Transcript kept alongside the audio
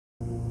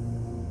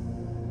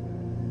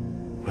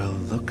Well,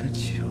 look at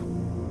you.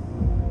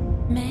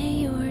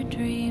 May your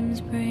dreams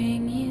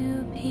bring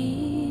you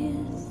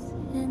peace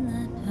in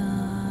the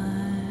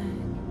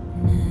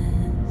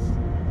darkness.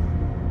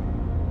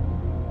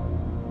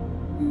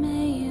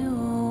 May you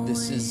always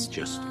This is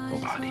just a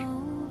body.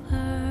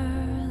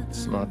 over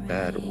It's the not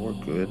bad or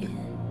good.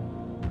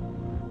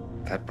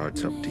 That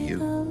part's up to May you.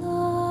 the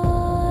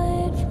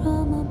light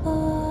from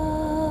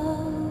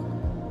above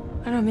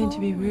I don't mean to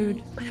be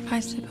rude, but am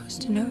I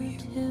supposed to know you?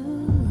 to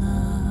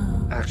love.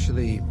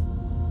 Actually,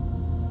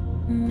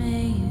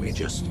 May you we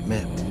just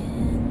met.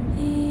 in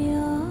the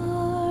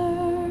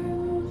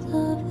arms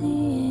of the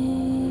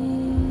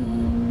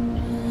angels.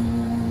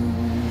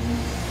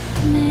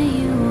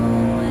 May you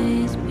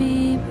always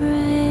be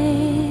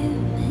brave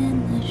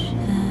in the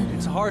shadows.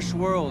 It's a harsh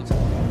world.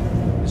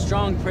 The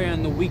strong prey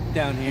on the weak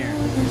down here.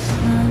 The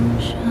sun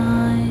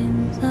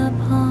shines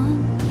upon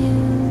you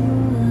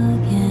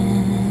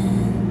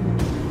again.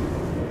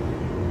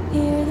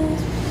 Hear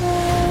this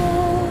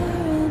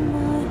prayer in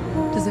my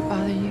heart. Does it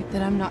bother you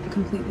that I'm not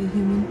completely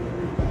human?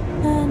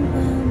 And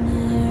will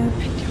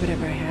never I'd do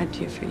whatever I had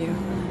to for you.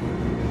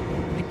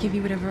 I'd give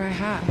you whatever I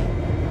have.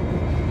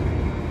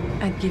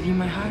 I'd give you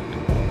my heart.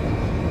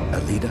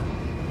 Alita,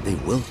 they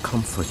will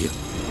come for you.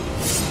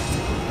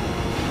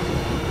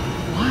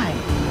 Why?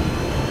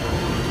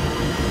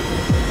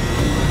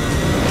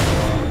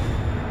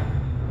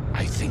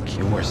 I think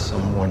you are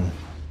someone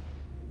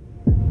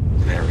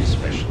very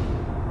special.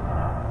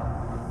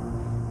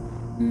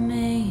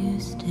 May you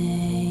stay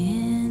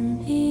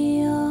in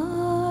the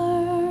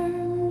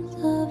arms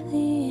of the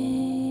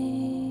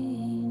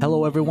angels.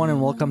 Hello, everyone,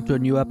 and welcome to a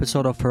new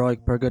episode of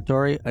Heroic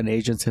Purgatory, an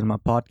Asian cinema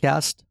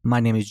podcast. My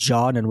name is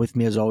John, and with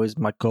me, as always,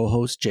 my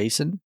co-host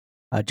Jason.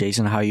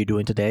 Jason, how are you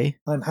doing today?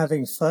 I'm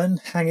having fun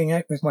hanging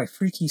out with my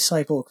freaky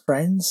cyborg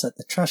friends at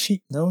the trash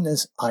heap known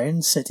as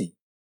Iron City.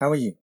 How are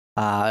you?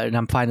 And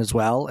I'm fine as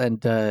well.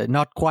 And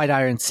not quite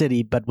Iron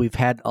City, but we've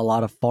had a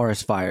lot of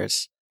forest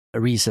fires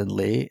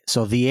recently,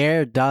 so the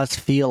air does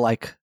feel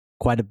like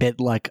quite a bit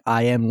like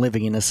I am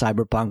living in a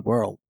cyberpunk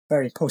world.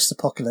 Very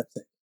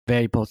post-apocalyptic.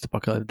 Very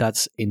post-apocalyptic.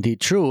 That's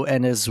indeed true.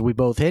 And as we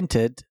both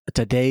hinted,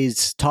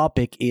 today's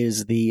topic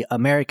is the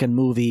American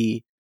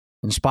movie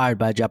inspired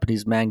by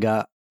Japanese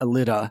manga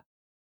Alita,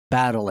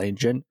 Battle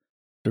Engine,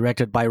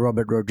 directed by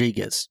Robert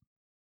Rodriguez.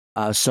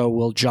 So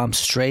we'll jump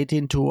straight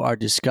into our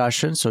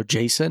discussion. So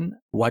Jason,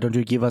 why don't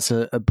you give us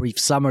a brief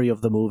summary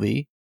of the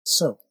movie?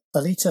 So,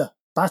 Alita,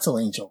 Battle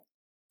Angel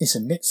is a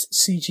mixed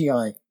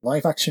CGI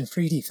live-action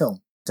 3D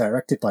film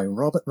directed by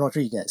Robert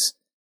Rodriguez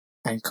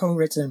and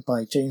co-written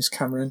by James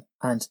Cameron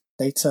and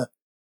Beta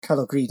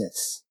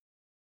Kalogridis.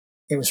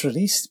 It was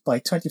released by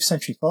 20th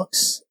Century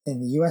Fox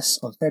in the US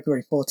on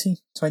February 14,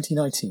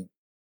 2019.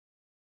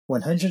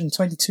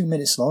 122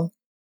 minutes long,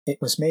 it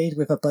was made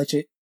with a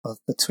budget of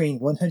between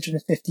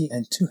 $150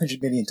 and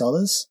 $200 million,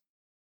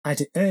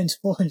 and it earned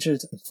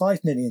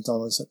 $405 million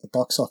at the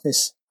box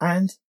office,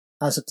 and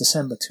as of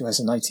December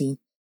 2019,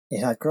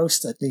 it had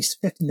grossed at least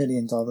 $50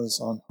 million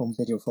on home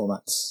video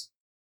formats.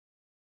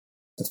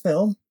 The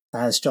film,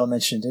 as John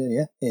mentioned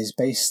earlier, is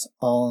based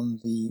on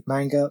the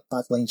manga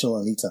Battle Angel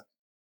Alita,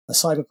 a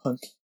cyberpunk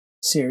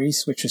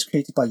series which was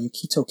created by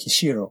Yukito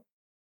Kishiro,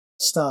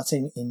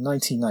 starting in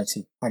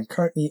 1990 and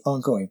currently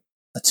ongoing.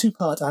 A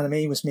two-part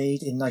anime was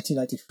made in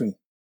 1993.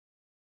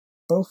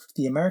 Both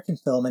the American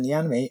film and the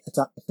anime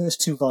adapt the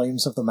first two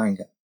volumes of the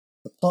manga.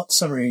 The plot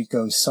summary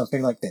goes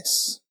something like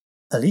this.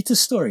 Alita's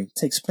story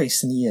takes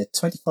place in the year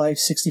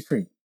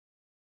 2563.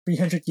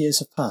 300 years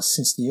have passed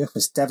since the Earth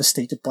was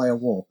devastated by a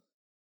war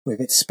with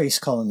its space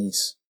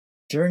colonies.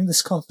 During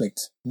this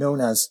conflict,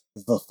 known as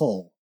the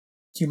Fall,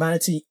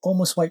 humanity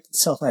almost wiped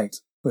itself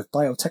out with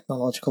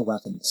biotechnological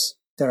weapons.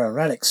 There are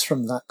relics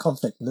from that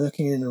conflict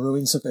lurking in the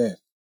ruins of Earth.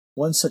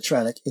 One such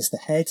relic is the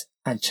head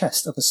and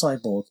chest of a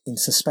cyborg in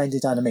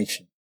suspended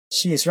animation.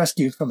 She is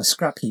rescued from a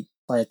scrap heap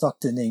by a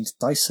doctor named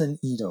Dyson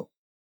Ido.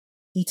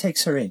 He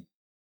takes her in,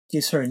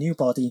 gives her a new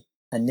body,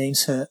 and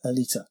names her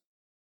Alita.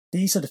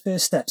 These are the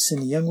first steps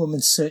in the young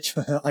woman's search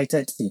for her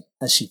identity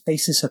as she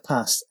faces her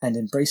past and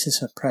embraces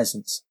her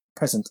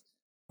present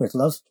with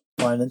love,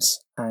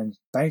 violence, and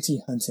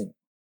bounty hunting.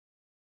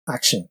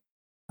 Action,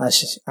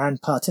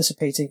 and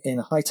participating in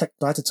a high-tech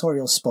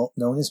gladiatorial sport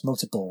known as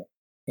motorball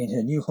in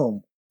her new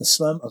home, the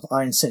slum of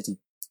Iron City,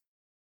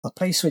 a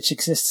place which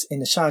exists in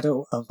the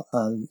shadow of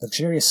a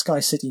luxurious sky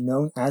city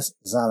known as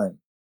Zalem.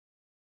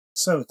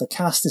 So, the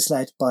cast is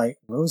led by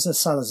Rosa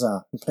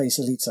Salazar, who plays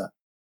Alita.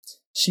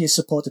 She is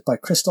supported by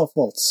Christoph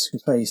Waltz, who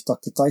plays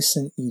Dr.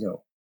 Dyson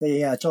Ido.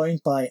 They are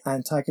joined by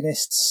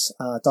antagonists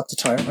Dr.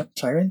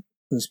 Chiron,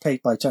 who's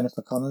played by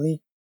Jennifer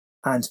Connelly,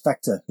 and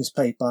Vector, who's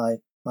played by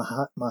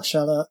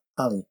Mahershala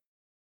Ali.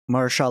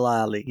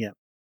 Mahershala Ali, yeah.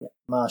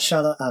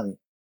 Mahershala Ali.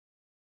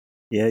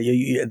 Yeah,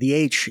 the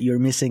H, you're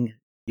missing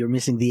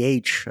the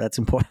H. That's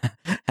important.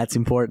 That's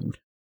important.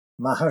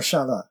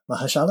 Mahershala.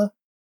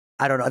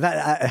 I don't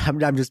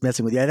know. I'm just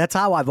messing with you. That's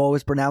how I've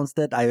always pronounced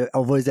it. I've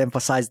always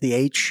emphasized the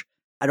H.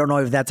 I don't know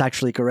if that's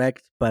actually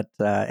correct, but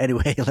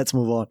anyway, let's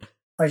move on.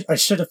 I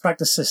should have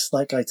practiced this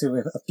like I do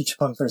with a feature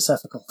pong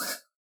philosophical.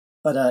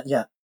 But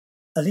yeah,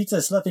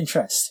 Alita's love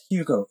interest,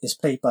 Hugo, is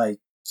played by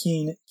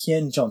Kien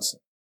Johnson.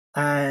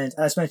 And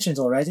as mentioned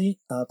already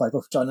by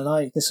both John and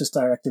I, this was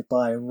directed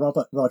by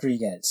Robert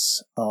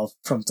Rodriguez of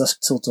From Dusk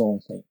Till Dawn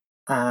fame.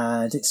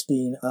 And it's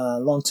been a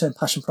long-term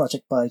passion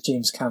project by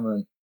James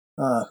Cameron,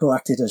 who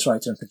acted as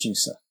writer and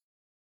producer.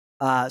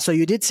 So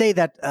you did say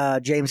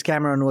that James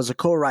Cameron was a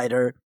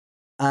co-writer.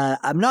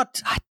 I'm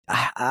not.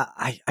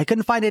 I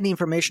couldn't find any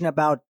information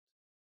about,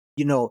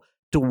 to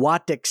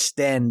what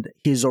extent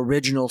his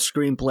original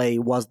screenplay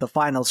was the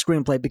final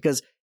screenplay,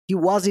 because he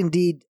was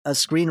indeed a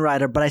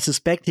screenwriter, but I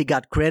suspect he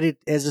got credit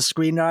as a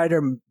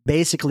screenwriter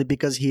basically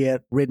because he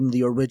had written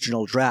the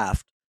original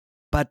draft.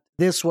 But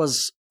this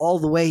was all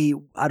the way,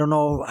 I don't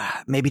know,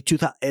 maybe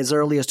as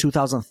early as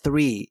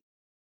 2003.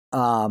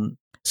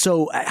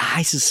 So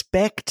I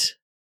suspect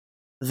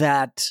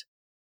that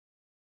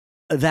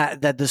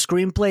the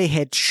screenplay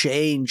had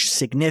changed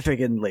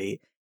significantly,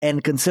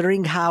 and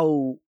considering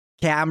how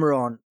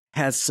Cameron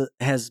has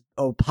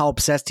how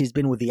obsessed he's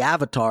been with the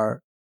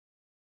Avatar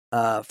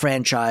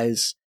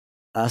franchise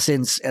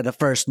since the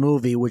first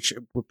movie, which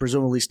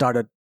presumably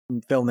started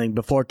filming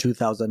before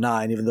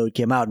 2009, even though it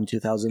came out in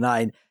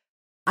 2009.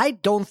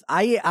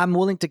 I'm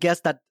willing to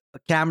guess that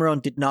Cameron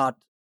did not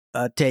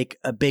take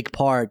a big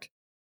part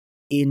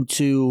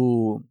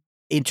into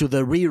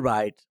the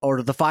rewrite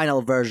or the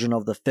final version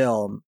of the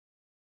film.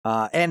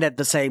 And at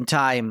the same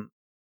time,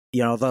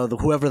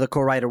 whoever the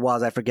co-writer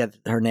was, I forget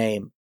her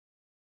name,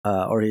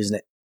 or his name.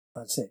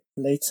 That's it.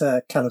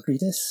 Alita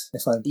Kalogridis,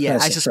 if I'm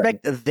I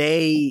suspect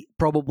they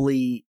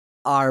probably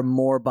are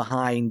more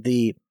behind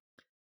the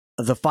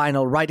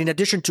final right, in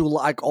addition to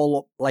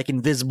all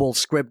invisible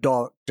script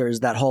doctors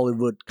that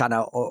Hollywood kind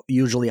of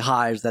usually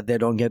hires that they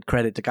don't get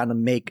credit to kind of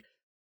make,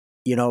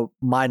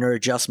 minor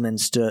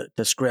adjustments to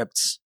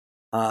scripts.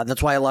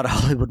 That's why a lot of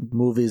Hollywood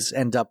movies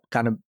end up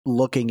kind of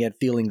looking and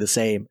feeling the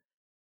same.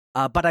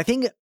 But I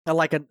think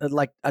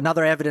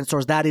another evidence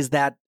source that is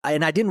that,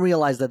 and I didn't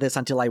realize that this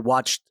until I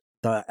watched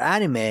the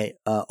anime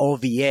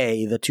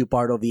OVA, the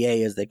 2-part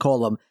OVA as they call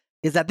them,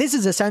 is that this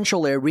is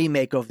essentially a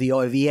remake of the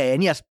OVA.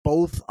 And yes,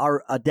 both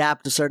are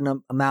adapt a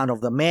certain amount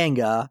of the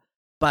manga,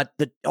 but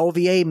the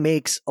OVA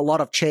makes a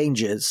lot of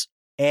changes,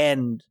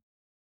 and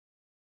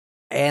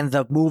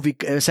the movie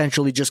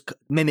essentially just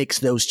mimics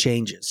those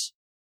changes.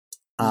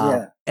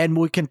 And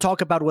we can talk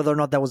about whether or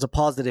not that was a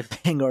positive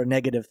thing or a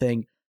negative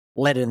thing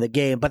later in the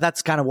game, but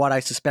that's kind of what I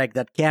suspect,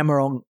 that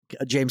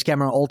James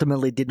Cameron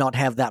ultimately did not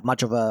have that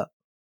much of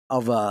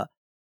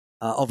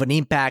an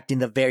impact in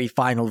the very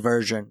final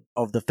version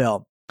of the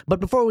film. But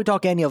before we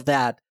talk any of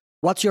that,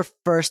 what's your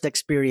first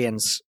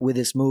experience with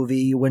this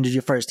movie? When did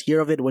you first hear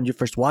of it? When did you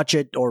first watch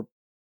it? Or,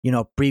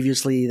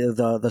 previously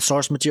the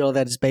source material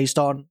that it's based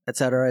on,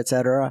 etc.,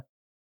 etc.?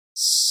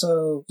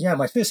 So, yeah,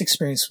 my first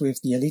experience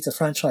with the Alita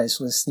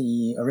franchise was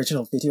the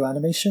original video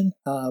animation,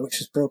 which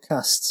was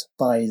broadcast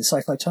by the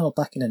Sci-Fi Channel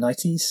back in the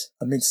 90s,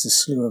 amidst a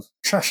slew of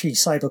trashy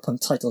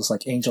cyberpunk titles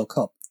like Angel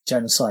Cop,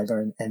 Genocyber,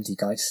 and MD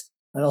Geist,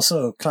 and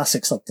also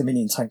classics like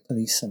Dominion Tank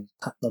Police and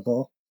Pat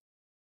Labor.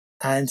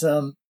 And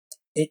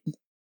it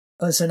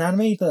was an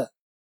anime that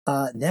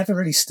never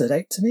really stood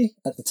out to me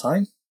at the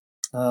time.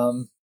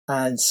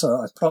 And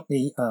so I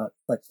promptly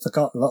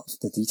forgot a lot of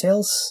the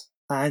details,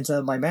 and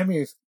my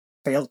memory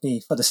failed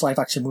me for this live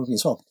action movie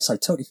as well, because I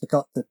totally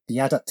forgot that the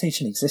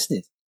adaptation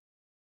existed.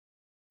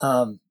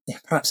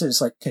 Perhaps it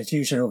was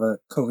confusion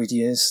over COVID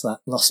years, that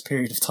lost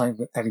period of time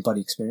that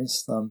everybody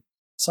experienced.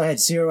 So I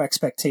had zero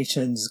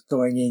expectations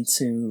going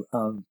into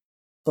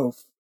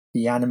both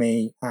the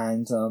anime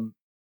and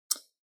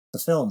the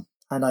film,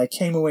 and I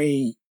came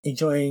away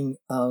enjoying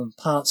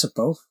parts of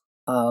both.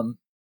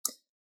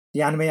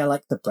 The anime, I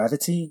liked the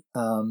brevity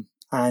and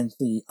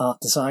the art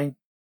design,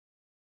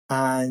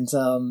 and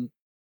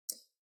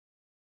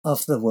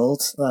of the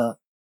world that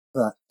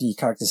the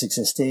characters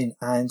exist in.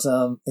 And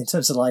in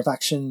terms of live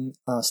action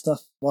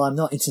stuff, while I'm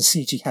not into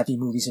CG heavy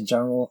movies in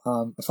general,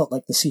 I felt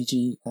like the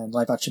CG and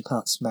live action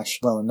parts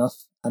meshed well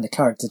enough, and the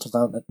character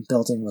development and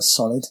building was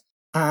solid.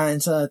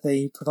 And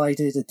they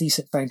provided a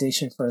decent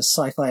foundation for a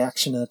sci-fi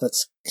actioner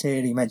that's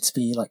clearly meant to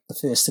be the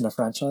first in a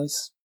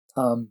franchise.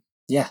 That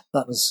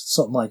was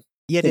sort of my.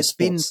 Yet it's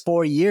been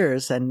 4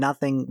 years and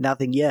nothing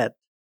yet.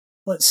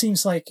 Well, it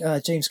seems like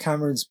James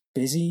Cameron's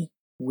busy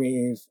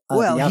with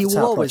he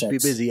will always be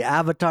busy.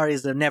 Avatar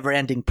is a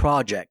never-ending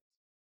project.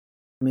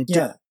 I mean,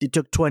 it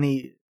took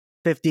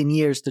 15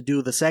 years to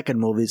do the second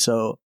movie,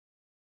 so.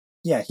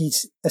 Yeah, he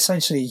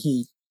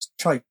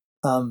tried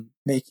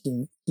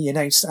he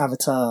announced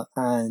Avatar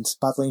and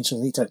Battle Angel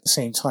Alita at the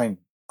same time,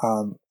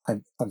 I'm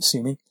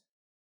assuming.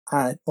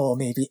 Or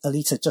maybe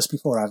Alita just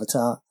before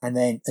Avatar, and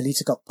then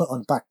Alita got put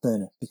on back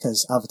burner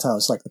because Avatar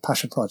was the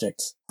passion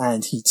project,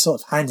 and he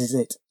sort of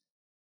handed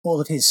all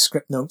of his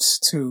script notes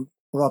to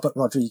Robert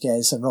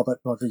Rodriguez, and Robert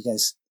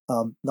Rodriguez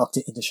knocked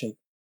it into shape.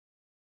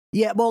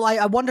 Yeah, well,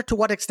 I wonder to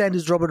what extent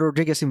is Robert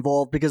Rodriguez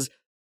involved, because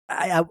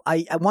I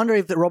wonder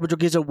if Robert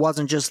Rodriguez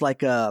wasn't just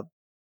a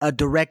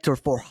director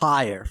for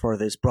hire for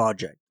this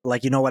project.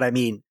 You know what I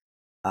mean?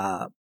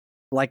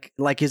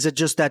 Like is it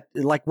just that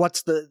like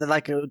what's the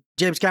like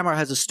James Cameron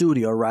has a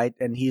studio, right?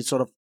 And he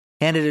sort of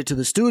handed it to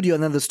the studio,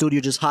 and then the studio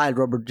just hired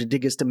Robert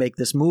Rodriguez to make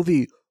this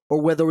movie,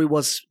 or whether it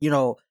was,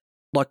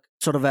 like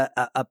sort of a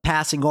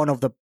passing on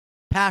of the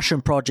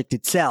passion project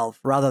itself,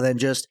 rather than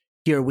just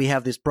here we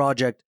have this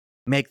project,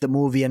 make the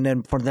movie, and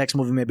then for the next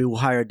movie maybe we'll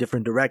hire a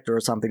different director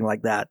or something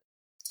like that.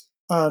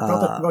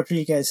 Robert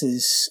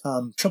Rodriguez's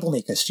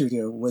Troublemaker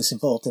studio was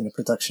involved in the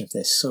production of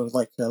this, so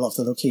like a lot of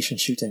the location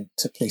shooting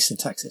took place in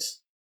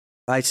Texas.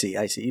 I see.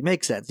 It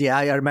makes sense. Yeah,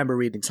 I remember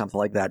reading something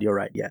like that. You're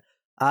right. Yeah.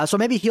 So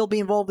maybe he'll be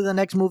involved in the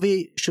next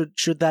movie.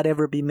 Should that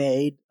ever be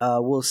made?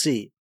 We'll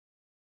see.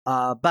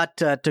 But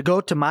to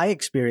go to my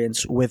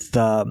experience with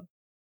the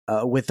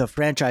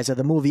franchise of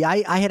the movie,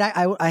 I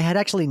had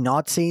actually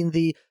not seen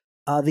the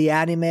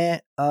anime,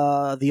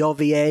 the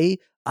OVA.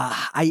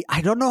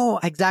 I don't know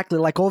exactly.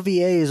 Like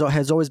OVA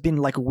has always been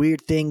like a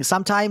weird thing.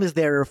 Sometimes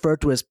they're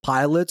referred to as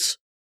pilots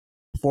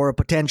for a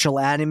potential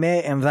anime,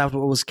 and that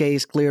was the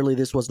case. Clearly,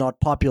 this was not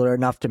popular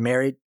enough to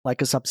merit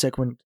like a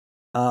subsequent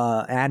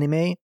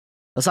anime.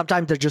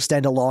 Sometimes they're just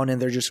standalone,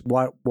 and they're just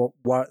what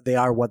they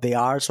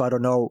are. So I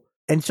don't know,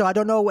 and so I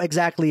don't know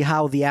exactly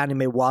how the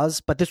anime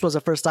was. But this was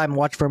a first time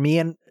watch for me,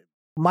 and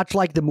much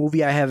like the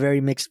movie, I have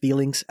very mixed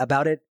feelings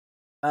about it.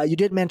 You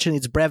did mention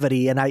its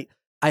brevity, and I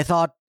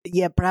thought,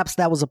 yeah, perhaps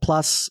that was a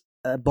plus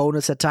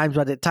bonus at times,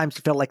 but at times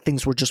it felt like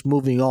things were just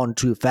moving on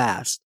too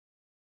fast.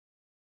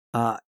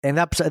 And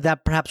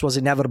that perhaps was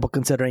inevitable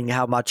considering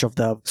how much of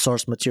the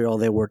source material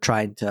they were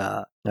trying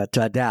to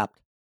adapt.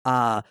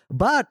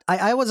 But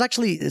I was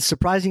actually,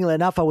 surprisingly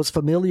enough, I was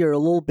familiar a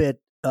little bit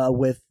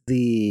with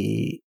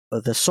the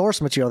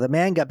source material, the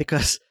manga,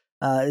 because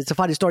it's a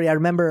funny story. I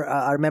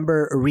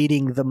remember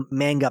reading the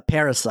manga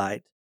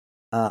Parasite.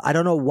 I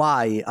don't know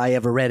why I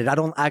ever read it. I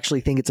don't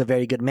actually think it's a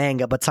very good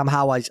manga, but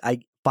somehow I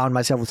found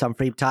myself with some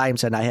free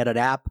times, and I had an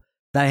app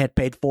that I had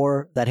paid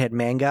for that had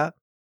manga.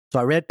 So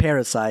I read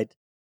Parasite.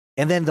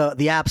 And then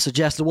the app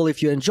suggested, well,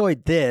 if you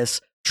enjoyed this,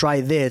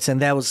 try this.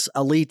 And that was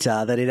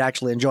Alita that it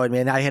actually enjoyed me.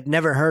 And I had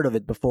never heard of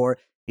it before.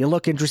 You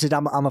look interested.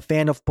 I'm a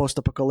fan of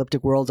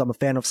post-apocalyptic worlds. I'm a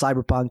fan of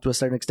cyberpunk to a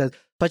certain extent.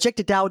 So I checked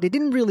it out. It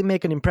didn't really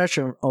make an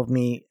impression of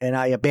me, and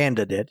I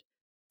abandoned it.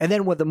 And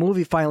then when the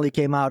movie finally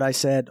came out, I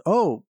said,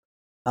 oh,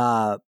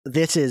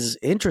 this is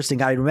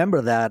interesting. I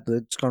remember that.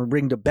 It's going to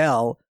ring the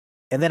bell.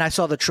 And then I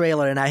saw the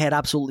trailer, and I had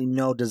absolutely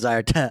no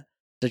desire to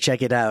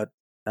check it out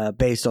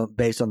based on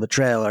the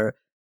trailer.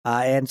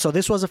 And so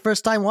this was a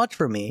first time watch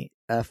for me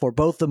for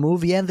both the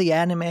movie and the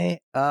anime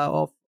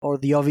or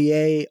the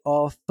OVA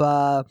of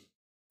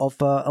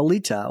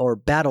Alita, or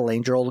Battle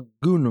Angel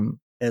Gunum,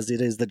 as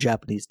it is the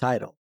Japanese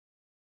title.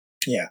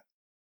 Yeah.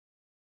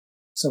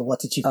 So what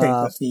did you think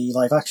of the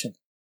live action?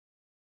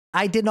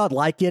 I did not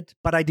like it,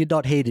 but I did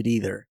not hate it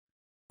either.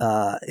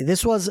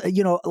 This was,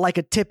 like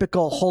a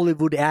typical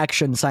Hollywood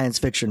action science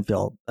fiction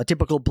film, a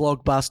typical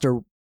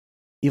blockbuster,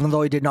 even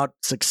though it did not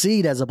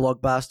succeed as a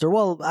blockbuster.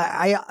 Well,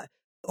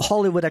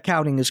 Hollywood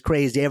accounting is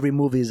crazy. Every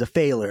movie is a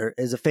failure.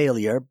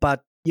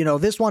 But,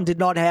 this one did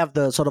not have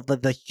the sort of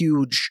the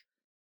huge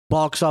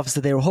box office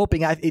that they were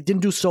hoping. It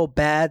didn't do so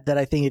bad that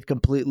I think it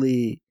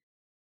completely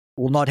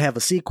will not have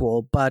a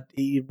sequel, but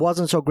it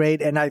wasn't so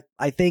great. And I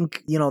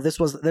think,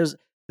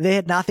 they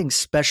had nothing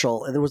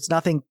special. There was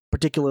nothing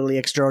particularly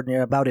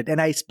extraordinary about it.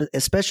 And I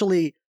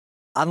especially,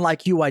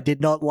 unlike you, I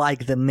did not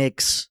like the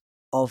mix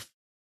of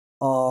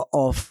CGI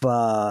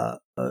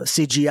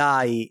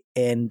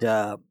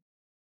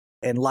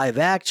and live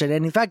action.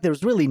 And in fact,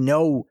 there's really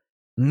no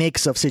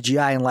mix of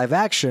CGI and live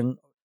action.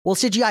 Well,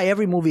 CGI,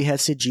 every movie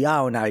has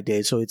CGI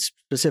nowadays, so it's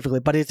specifically,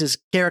 but it is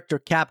character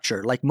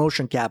capture, like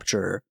motion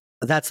capture.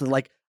 That's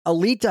like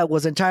Alita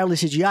was entirely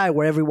CGI,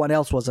 where everyone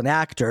else was an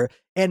actor.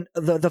 And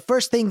the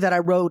first thing that I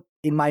wrote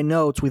in my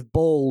notes with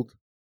bold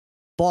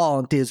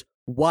font is,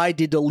 why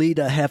did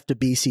Alita have to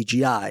be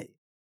CGI?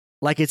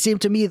 Like, it seemed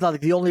to me that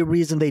the only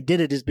reason they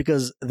did it is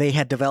because they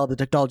had developed the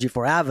technology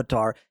for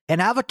Avatar, and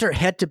Avatar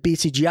had to be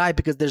CGI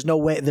because there's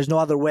no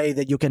other way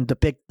that you can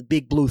depict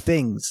big blue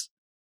things.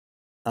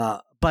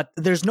 But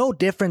there's no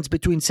difference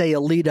between, say,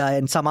 Alita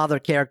and some other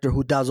character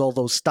who does all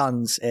those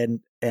stunts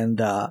and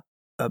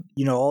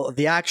all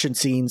the action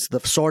scenes, the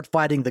sword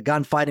fighting, the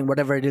gun fighting,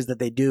 whatever it is that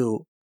they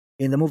do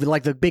in the movie,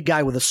 like the big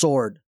guy with a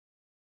sword.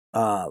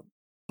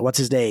 What's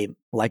his name?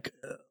 Like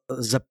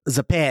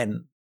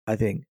Zapan, I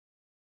think.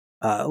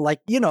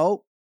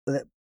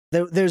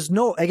 There's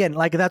no, again,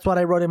 like that's what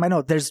I wrote in my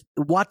note.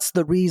 What's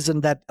the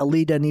reason that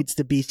Alita needs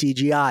to be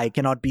CGI,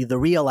 cannot be the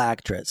real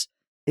actress?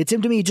 It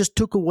seemed to me it just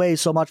took away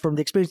so much from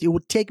the experience. It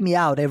would take me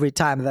out every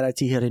time that I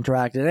see her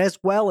interact. And as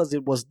well as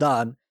it was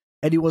done,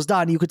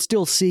 you could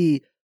still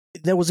see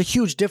there was a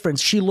huge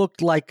difference. She looked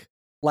like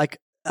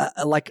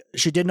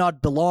she did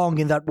not belong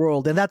in that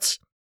world. And that's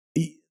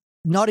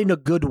not in a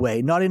good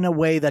way, not in a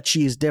way that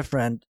she is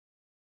different,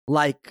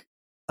 like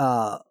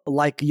her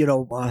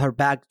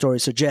backstory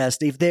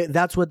suggests. If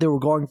that's what they were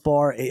going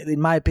for, in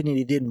my opinion,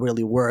 it didn't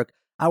really work.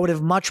 I would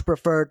have much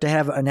preferred to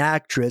have an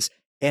actress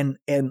and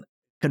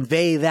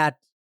convey that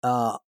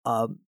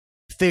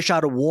fish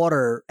out of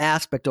water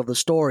aspect of the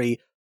story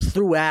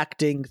through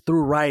acting,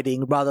 through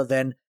writing, rather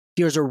than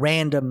here's a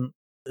random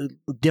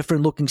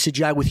different looking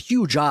CGI with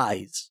huge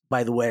eyes,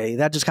 by the way.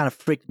 That just kind of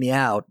freaked me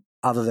out,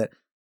 other than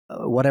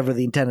whatever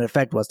the intended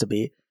effect was to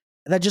be.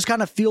 That just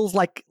kind of feels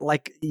like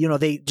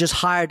they just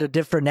hired a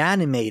different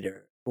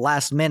animator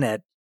last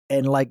minute,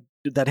 and like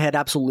that had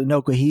absolutely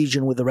no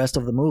cohesion with the rest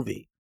of the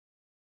movie.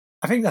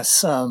 I think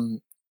that's the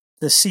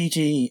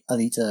CG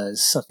Alita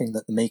is something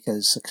that the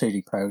makers are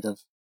clearly proud of.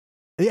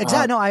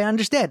 Exactly. No, I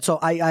understand. So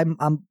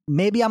I'm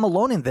maybe I'm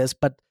alone in this,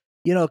 but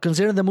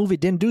considering the movie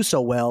didn't do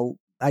so well,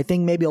 I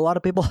think maybe a lot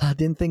of people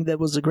didn't think that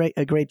was a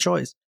great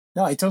choice.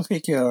 No, I don't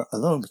think you're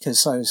alone,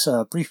 because I was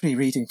briefly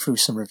reading through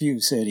some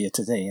reviews earlier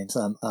today, and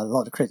a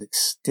lot of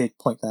critics did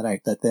point that out,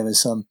 that there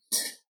was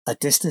a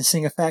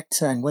distancing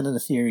effect, and one of the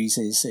theories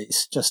is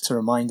it's just to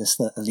remind us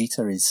that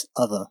Alita is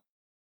other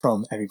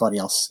from everybody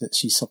else, that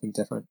she's something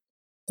different.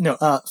 No,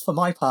 for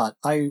my part,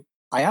 I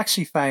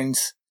actually found,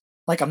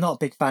 like, I'm not a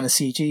big fan of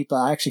CG, but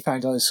I actually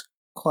found I was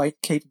quite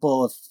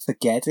capable of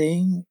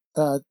forgetting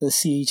the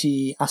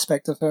CG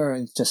aspect of her,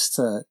 and just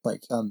to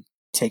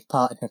take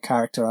part in her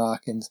character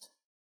arc, and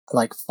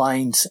like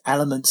find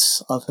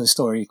elements of her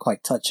story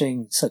quite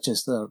touching, such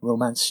as the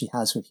romance she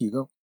has with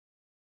Hugo.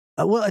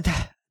 Well,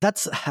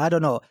 that's, I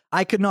don't know.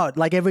 I could not,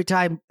 like, every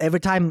time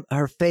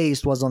her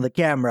face was on the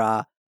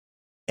camera,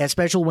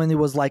 especially when it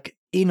was like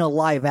in a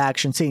live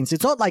action scenes.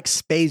 It's not like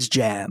Space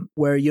Jam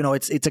where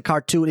it's a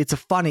cartoon. It's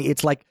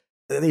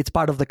it's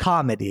part of the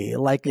comedy.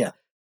 Like, yeah.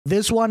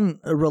 This one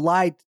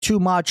relied too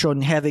much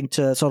on having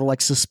to sort of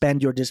like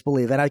suspend your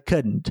disbelief, and I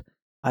couldn't.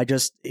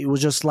 It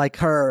was just like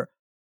her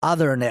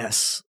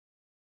otherness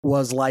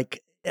was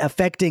like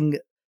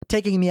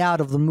taking me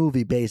out of the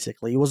movie,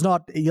 basically. It was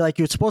not like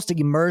you're supposed to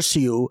immerse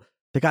you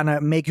to kind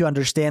of make you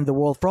understand the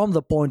world from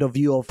the point of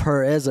view of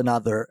her as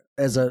another,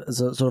 as a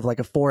sort of like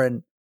a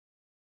foreign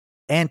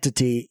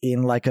entity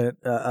in like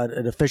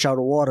a fish out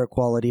of water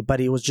quality.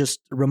 But it was just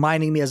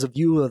reminding me as a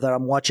viewer that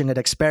I'm watching an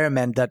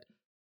experiment that,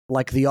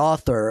 like the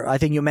author, I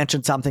think you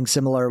mentioned something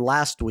similar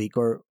last week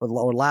or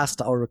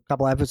a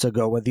couple episodes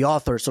ago, where the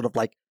author sort of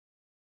like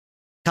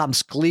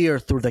comes clear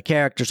through the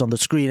characters on the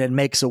screen and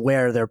makes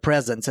aware their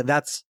presence. And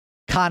that's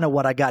kind of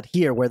what I got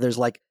here, where there's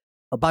like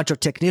a bunch of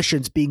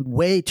technicians being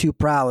way too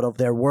proud of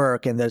their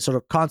work, and they're sort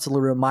of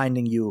constantly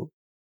reminding you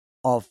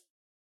of,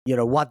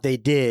 what they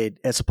did,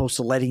 as opposed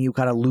to letting you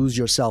kind of lose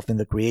yourself in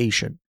the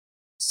creation.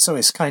 So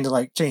it's kind of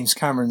like James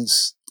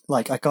Cameron's,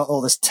 like, I got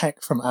all this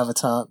tech from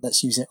Avatar,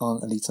 let's use it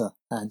on Alita.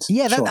 And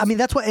yeah, sure.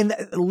 that's what, and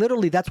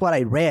literally that's what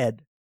I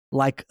read.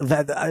 Like,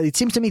 that, it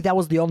seems to me that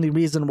was the only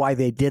reason why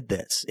they did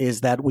this,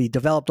 is that we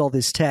developed all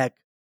this tech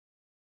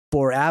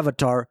for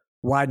Avatar.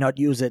 Why not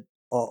use it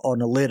on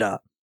Alita?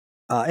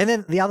 And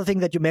then the other thing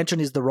that you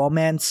mentioned is the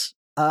romance.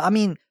 I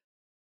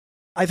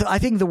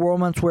think the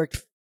romance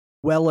worked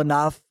well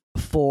enough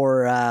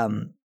for,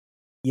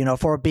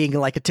 for being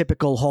like a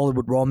typical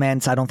Hollywood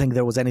romance. I don't think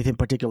there was anything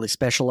particularly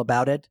special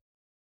about it.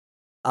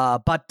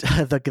 But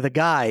the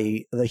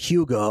guy, the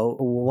Hugo,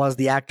 was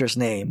the actor's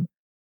name.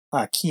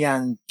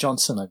 Keanu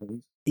Johnson, I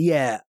believe.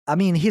 Yeah,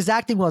 his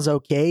acting was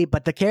okay,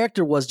 but the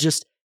character was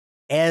just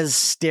as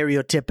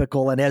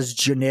stereotypical and as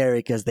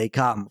generic as they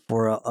come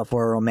for a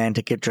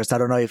romantic interest. I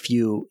don't know if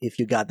you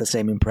got the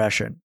same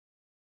impression.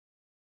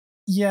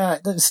 Yeah,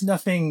 there's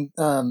nothing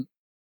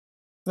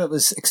that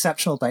was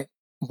exceptional about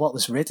what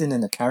was written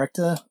in the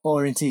character,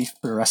 or indeed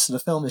for the rest of the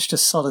film. It's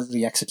just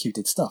solidly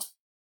executed stuff.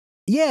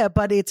 Yeah,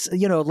 but it's,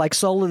 like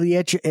solidly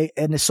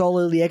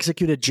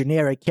executed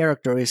generic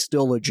character is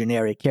still a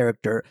generic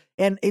character.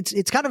 And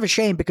it's kind of a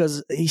shame,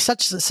 because he's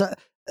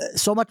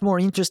so much more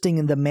interesting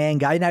in the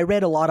manga. And I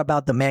read a lot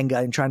about the manga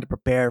and trying to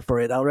prepare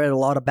for it. I read a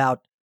lot about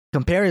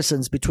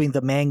comparisons between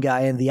the manga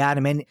and the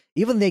anime. And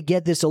even they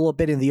get this a little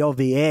bit in the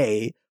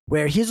OVA,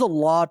 where he's a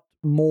lot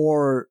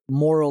more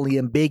morally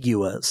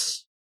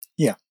ambiguous.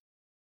 Yeah.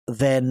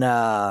 Than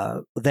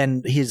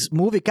his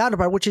movie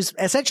counterpart, which is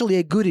essentially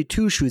a goody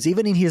two shoes.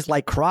 Even in his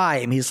like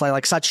crime, he's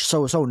like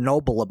so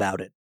noble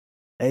about it.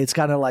 It's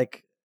kind of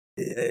like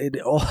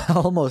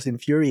almost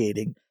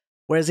infuriating.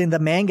 Whereas in the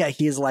manga,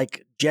 he's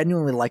like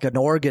genuinely like an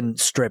organ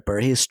stripper.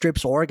 He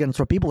strips organs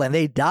from people, and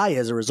they die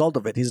as a result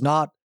of it. He's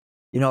not,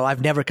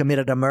 I've never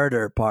committed a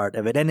murder part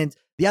of it. And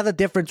the other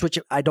difference, which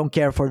I don't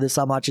care for this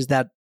so much, is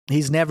that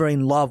he's never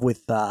in love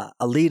with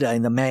Alita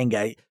in the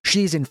manga.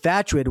 She's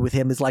infatuated with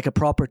him, is like a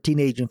proper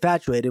teenage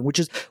infatuated, which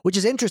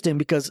is interesting,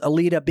 because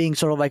Alita being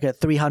sort of like a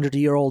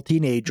 300-year-old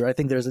teenager, I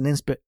think there's an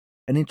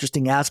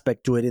interesting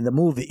aspect to it in the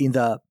movie,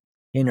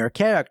 in her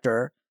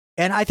character.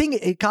 And I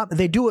think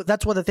they do it.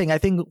 That's one of the thing. I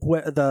think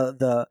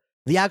the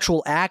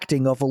actual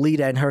acting of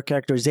Alita and her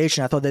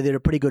characterization, I thought they did a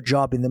pretty good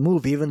job in the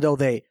movie, even though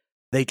they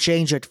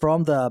changed it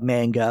from the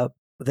manga.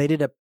 They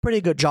did a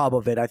pretty good job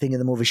of it, I think, in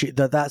the movie.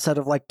 That sort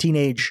of like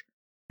teenage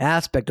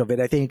aspect of it,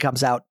 I think it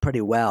comes out pretty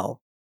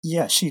well.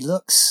 Yeah, she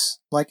looks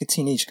like a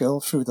teenage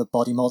girl through the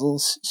body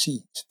models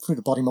she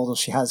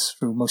has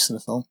through most of the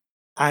film,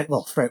 and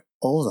throughout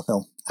all of the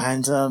film.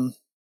 And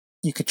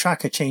you could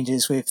track her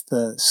changes with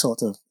the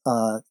sort of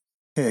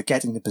her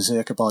getting the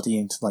berserker body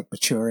into like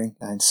maturing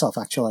and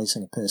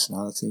self-actualizing a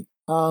personality.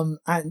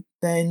 And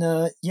then,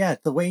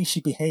 the way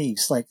she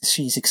behaves, like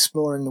she's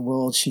exploring the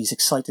world, she's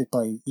excited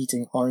by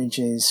eating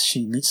oranges,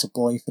 she meets a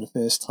boy for the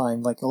first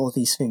time, like all of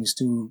these things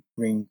do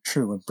ring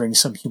true and bring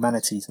some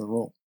humanity to the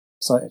role.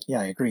 So, yeah,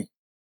 I agree.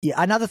 Yeah,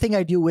 another thing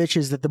I do wish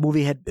is that the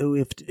movie had,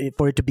 if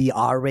for it to be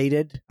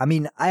R-rated. I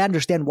mean, I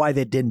understand why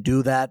they didn't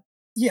do that.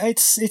 Yeah,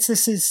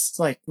 this is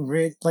like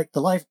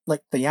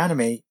the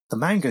anime, the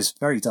manga's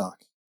very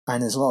dark.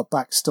 And there's a lot of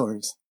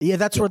backstories. Yeah,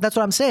 that's what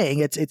I'm saying.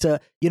 It's a,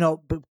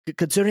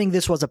 considering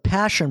this was a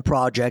passion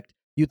project,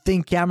 you'd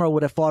think Cameron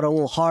would have fought a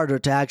little harder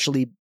to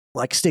actually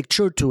like stick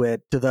true to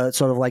it, to the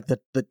sort of like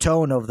the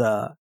tone of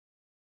the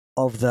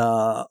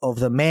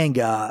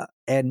manga,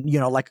 and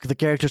like the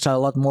characters are a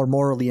lot more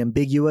morally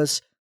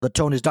ambiguous. The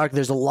tone is dark.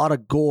 There's a lot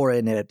of gore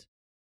in it,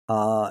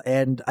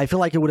 and I feel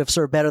like it would have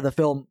served better the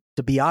film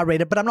to be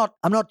R-rated. But I'm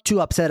not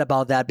too upset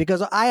about that,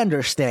 because I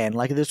understand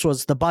like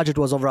the budget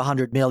was over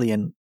 $100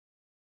 million.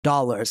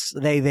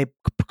 They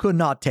could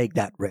not take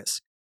that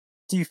risk.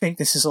 Do you think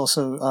this is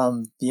also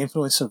the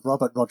influence of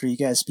Robert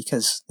Rodriguez,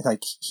 because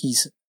like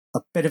he's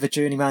a bit of a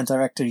journeyman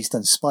director? He's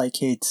done Spy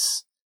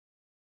Kids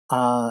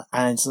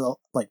and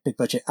like big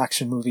budget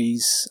action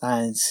movies,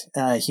 and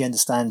he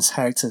understands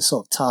how to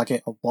sort of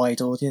target a wide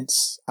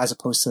audience as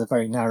opposed to the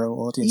very narrow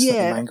audience that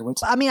the manga would.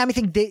 I mean, I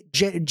think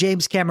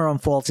James Cameron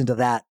falls into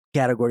that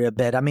category a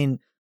bit. I mean,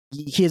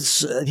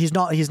 he's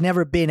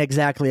never been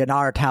exactly an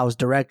art house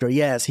director.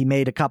 Yes, he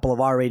made a couple of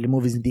R-rated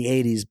movies in the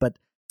 80s, but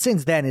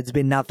since then it's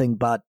been nothing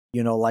but,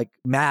 like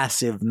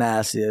massive,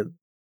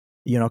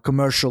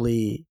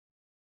 commercially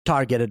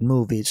targeted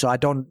movies. So I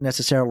don't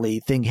necessarily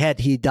think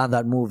had he done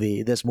that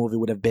movie, this movie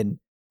would have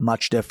been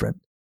much different.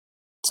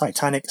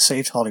 Titanic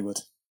saved Hollywood.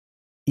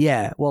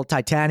 Yeah, well,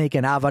 Titanic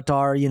and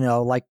Avatar,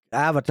 like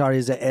Avatar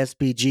is a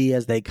SPG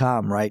as they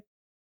come, right?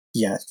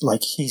 Yeah,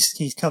 like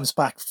he comes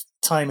back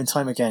time and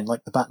time again,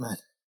 like the Batman.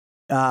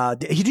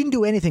 He didn't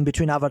do anything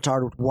between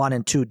Avatar 1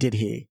 and 2, did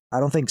he? I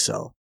don't think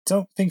so.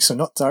 Don't think so,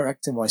 not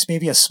directing wise.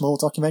 Maybe a small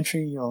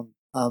documentary on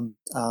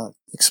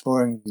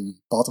exploring the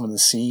bottom of the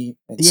sea.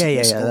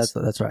 Yeah,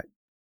 that's right.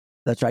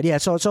 That's right. Yeah,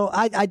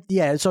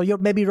 so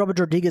maybe Robert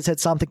Rodriguez had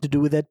something to do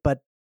with it,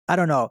 but I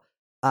don't know.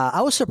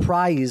 I was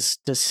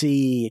surprised to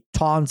see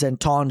tons and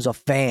tons of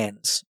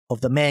fans of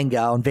the manga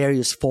on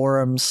various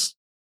forums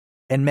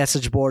and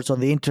message boards on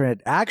the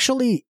internet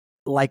actually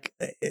like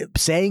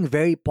saying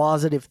very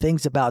positive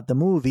things about the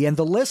movie. And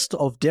the list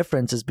of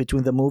differences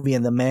between the movie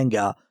and the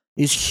manga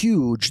is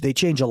huge. They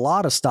change a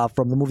lot of stuff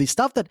from the movie,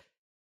 stuff that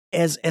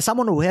as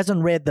someone who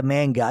hasn't read the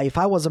manga, if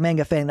I was a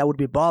manga fan, I would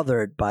be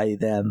bothered by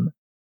them,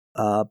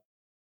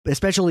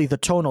 especially the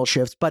tonal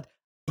shifts. But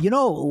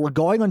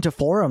going onto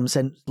forums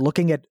and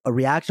looking at a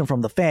reaction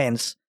from the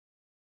fans,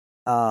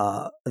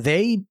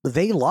 they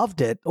loved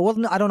it.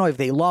 Well, I don't know if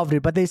they loved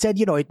it, but they said,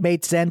 it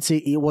made sense.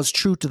 It was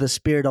true to the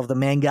spirit of the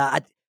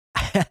manga.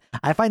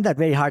 I find that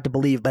very hard to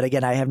believe, but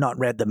again, I have not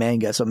read the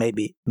manga, so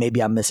maybe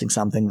I'm missing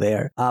something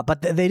there.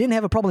 But they didn't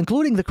have a problem,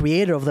 including the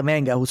creator of the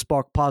manga, who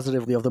spoke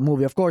positively of the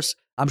movie. Of course,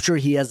 I'm sure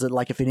he has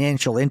a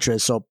financial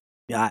interest, so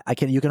you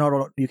can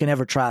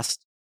never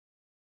trust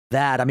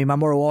that. I mean,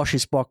 Mamoru Oshii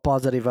spoke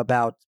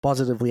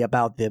positively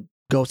about the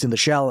Ghost in the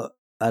Shell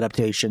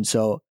adaptation,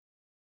 so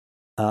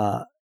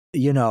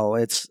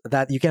it's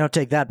that you cannot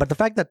take that. But the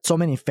fact that so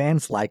many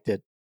fans liked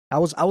it, I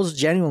was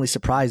genuinely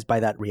surprised by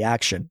that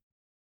reaction.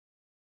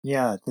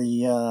 Yeah,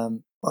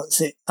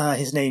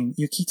 his name,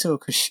 Yukito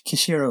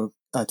Kishiro,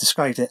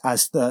 described it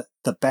as the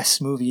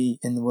best movie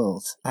in the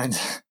world. And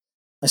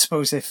I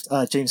suppose if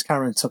James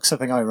Cameron took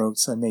something I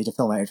wrote and made a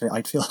film out of it,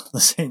 I'd feel the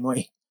same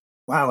way.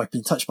 Wow, I've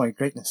been touched by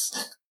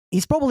greatness.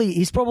 He's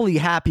probably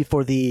happy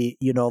for the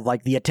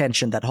the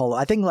attention that whole.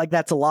 I think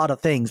that's a lot of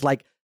things.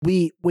 Like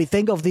we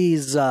think of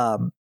these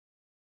we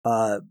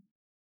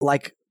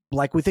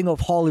think of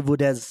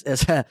Hollywood as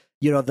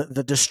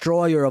the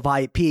destroyer of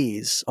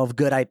IPs, of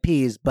good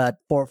IPs, but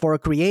for a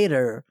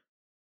creator,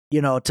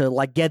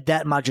 to get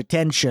that much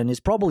attention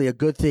is probably a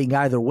good thing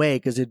either way,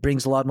 because it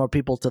brings a lot more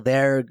people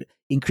to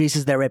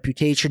increases their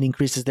reputation,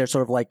 increases their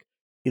sort of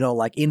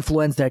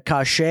influence, their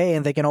cachet,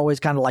 and they can always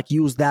kind of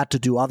use that to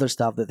do other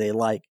stuff that they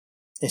like.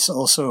 It's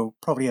also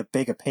probably a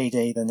bigger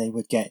payday than they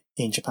would get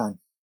in Japan.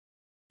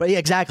 But yeah,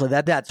 exactly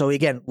that. So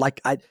again,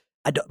 I'm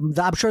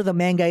sure the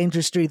manga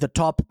industry, the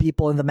top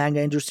people in the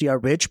manga industry are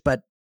rich,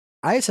 but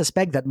I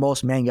suspect that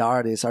most manga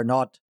artists are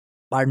not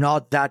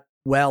that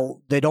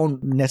well. They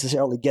don't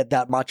necessarily get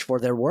that much for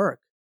their work.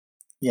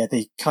 Yeah,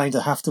 they kind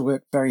of have to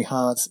work very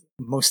hard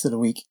most of the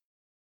week.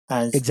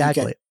 And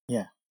exactly.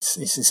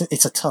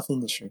 It's a tough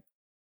industry.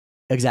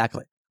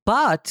 Exactly.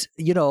 But,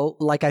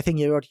 I think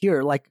you wrote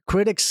here,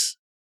 critics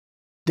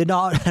did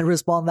not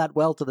respond that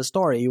well to the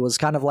story. It was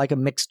kind of like a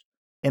mixed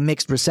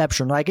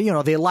reception.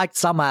 They liked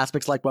some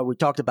aspects, like what we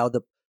talked about,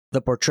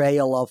 the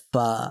portrayal of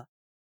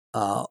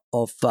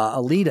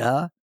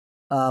Alita.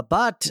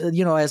 But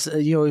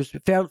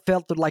it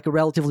felt like a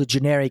relatively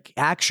generic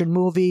action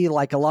movie.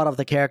 Like a lot of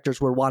the characters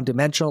were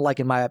one-dimensional,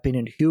 like in my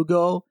opinion,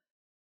 Hugo.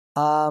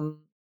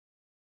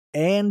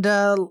 and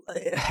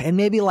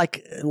maybe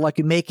like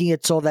making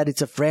it so that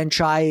it's a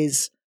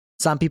franchise.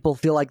 Some people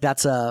feel like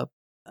that's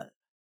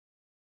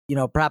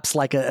perhaps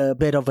like a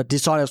bit of a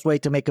dishonest way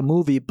to make a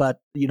movie, but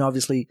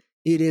obviously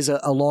it is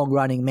a long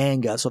running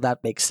manga, so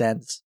that makes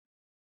sense.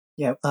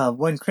 Yeah,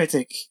 one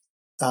critic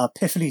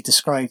pithily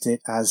described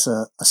it as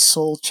a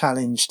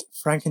soul-challenged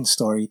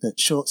Frankenstory that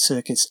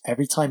short-circuits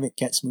every time it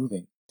gets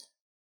moving,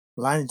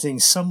 landing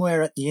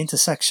somewhere at the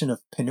intersection of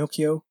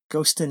Pinocchio,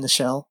 Ghost in the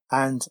Shell,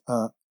 and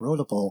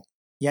Rollerball,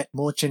 yet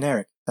more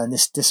generic than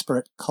this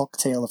disparate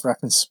cocktail of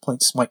reference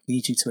points might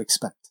lead you to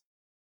expect.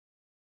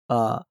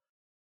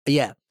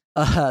 Yeah.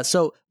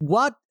 So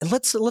what?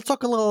 Let's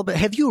talk a little bit.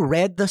 Have you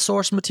read the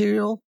source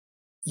material?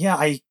 Yeah,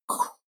 I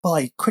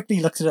quickly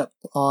looked it up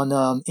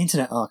on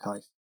Internet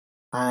Archive,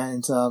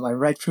 and I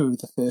read through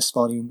the first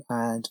volume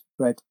and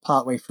read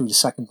partway through the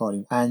second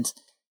volume, and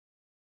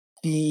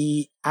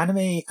the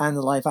anime and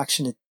the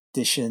live-action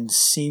edition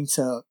seem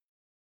to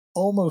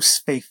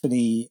almost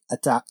faithfully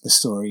adapt the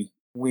story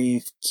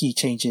with key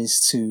changes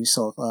to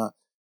sort of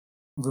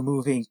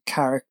removing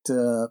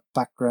character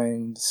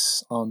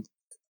backgrounds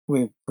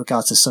with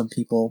regards to some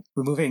people,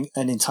 removing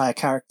an entire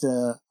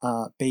character,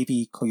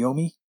 baby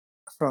Koyomi,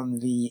 from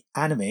the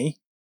anime,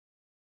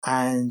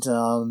 and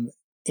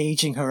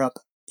aging her up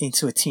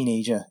into a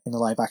teenager in the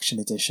live-action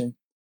edition,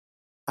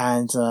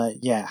 and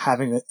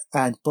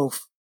and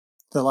both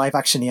the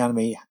live-action and the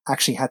anime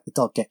actually had the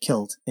dog get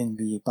killed in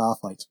the bar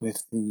fight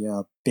with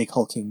the big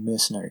hulking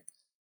mercenary.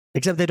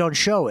 Except they don't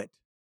show it.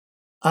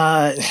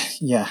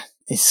 Yeah,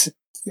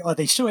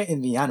 they show it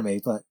in the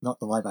anime, but not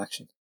the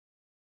live-action.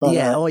 But,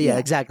 yeah,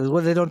 exactly.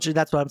 Well, they don't.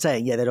 That's what I'm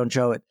saying. Yeah, they don't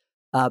show it.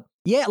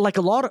 Like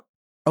a lot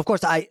of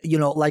course, I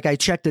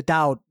checked it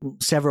out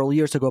several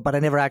years ago, but I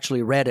never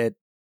actually read it.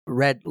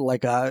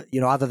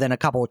 Other than a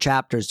couple of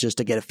chapters just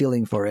to get a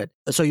feeling for it.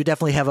 So you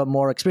definitely have a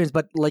more experience.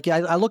 But like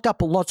I looked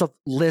up lots of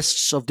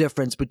lists of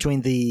difference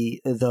between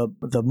the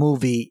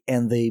movie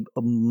and the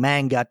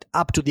manga,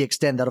 up to the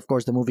extent that of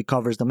course the movie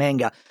covers the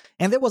manga,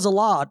 and there was a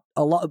lot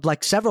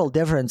like several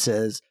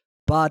differences.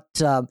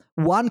 But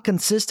one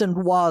consistent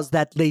was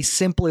that they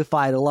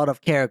simplified a lot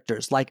of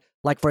characters. Like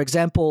for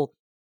example,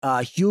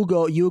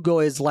 Hugo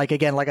is like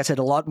I said,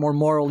 a lot more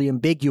morally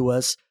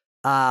ambiguous.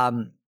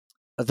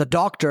 The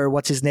doctor,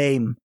 what's his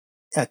name?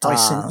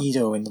 Tyson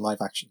Ito in the live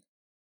action.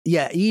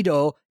 Yeah,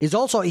 Ito is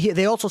also.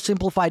 They also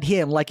simplified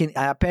him. Like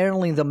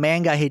apparently in the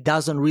manga, he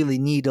doesn't really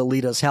need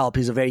Alita's help.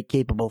 He's a very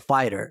capable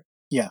fighter.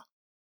 Yeah,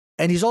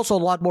 and he's also a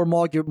lot more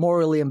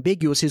morally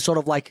ambiguous. He's sort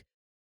of like,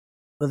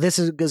 this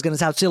is going to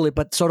sound silly,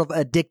 but sort of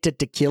addicted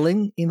to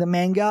killing in the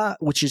manga,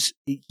 which is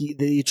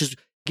it just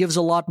gives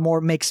a lot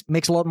more makes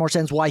a lot more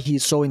sense why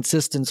he's so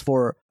insistent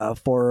for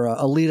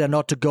Alita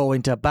not to go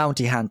into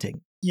bounty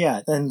hunting.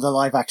 Yeah, then the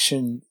live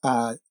action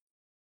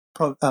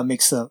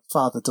makes the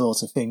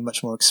father-daughter thing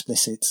much more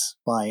explicit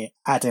by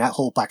adding that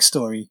whole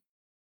backstory.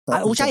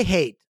 Which I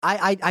hate.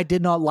 I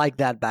did not like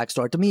that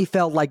backstory. To me, it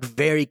felt like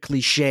very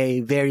cliche,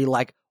 very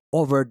like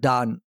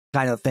overdone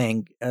kind of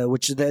thing,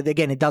 which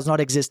again, it does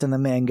not exist in the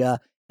manga.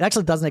 It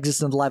actually doesn't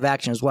exist in the live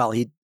action as well.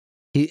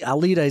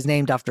 Alita is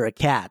named after a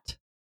cat,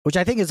 which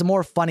I think is a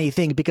more funny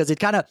thing because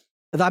it kind of,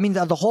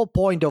 the whole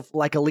point of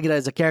like Alita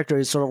as a character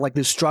is sort of like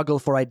this struggle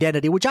for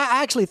identity, which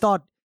I actually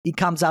thought it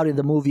comes out in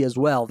the movie as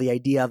well. The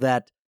idea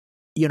that,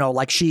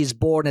 like she's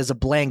born as a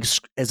blank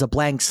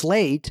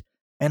slate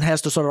and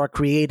has to sort of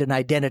create an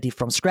identity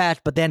from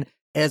scratch. But then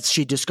as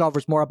she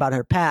discovers more about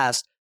her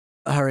past,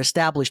 her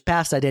established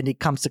past identity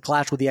comes to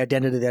clash with the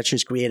identity that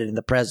she's created in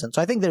the present.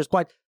 So I think there's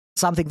quite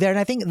something there. And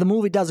I think the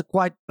movie does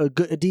a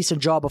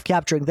decent job of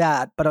capturing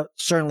that, but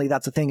certainly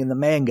that's a thing in the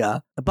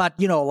manga. But,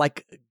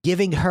 like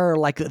giving her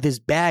like this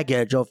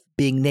baggage of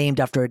being named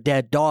after a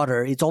dead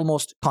daughter, it's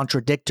almost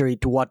contradictory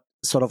to what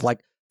sort of like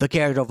the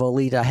character of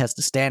Alita has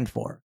to stand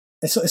for.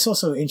 It's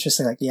also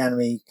interesting, like the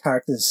anime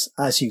characters,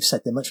 as you've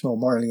said, they're much more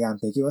morally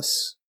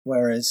ambiguous,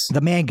 whereas... The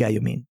manga, you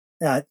mean?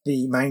 The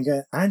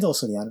manga and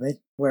also the anime,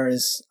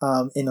 whereas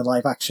in the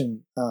live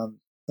action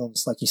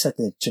films, like you said,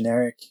 they're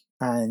generic,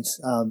 and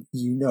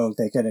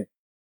they're going to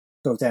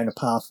go down a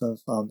path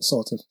of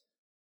sort of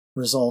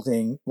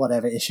resolving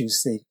whatever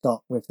issues they've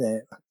got with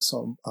their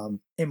sort of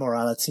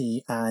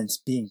immorality and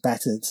being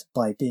bettered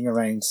by being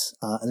around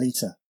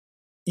Alita.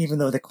 Even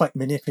though they're quite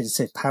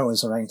manipulative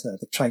powers around her,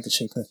 they're trying to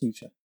shape her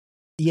future.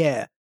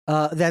 Yeah,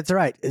 that's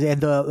right.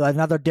 And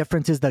another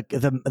difference is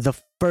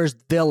the first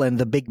villain,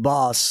 the big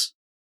boss,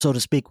 so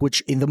to speak,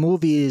 which in the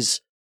movie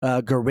is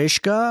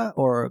Gruishka,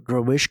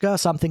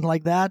 something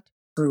like that.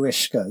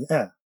 Gruishka,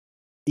 yeah.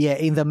 Yeah,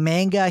 in the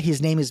manga,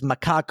 his name is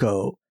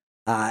Makako.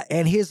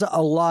 And he's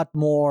a lot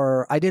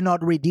more, I did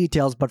not read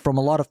details, but from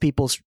a lot of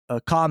people's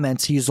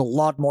comments, he's a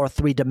lot more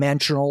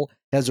three-dimensional,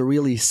 has a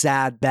really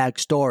sad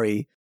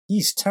backstory.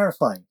 He's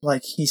terrifying.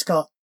 Like, he's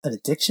got an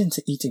addiction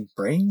to eating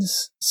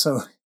brains.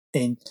 So,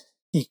 like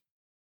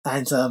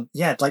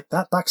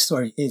that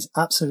backstory is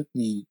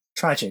absolutely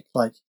tragic.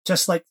 Like,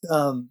 just like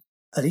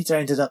Alita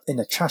ended up in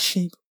a trash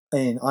heap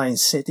in Iron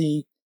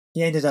City,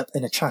 he ended up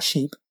in a trash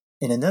heap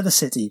in another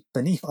city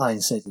beneath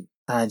Iron City.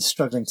 and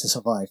struggling to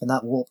survive, and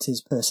that warped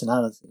his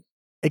personality.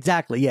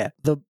 Exactly, yeah.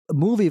 The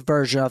movie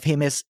version of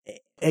him is,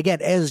 again,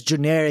 as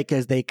generic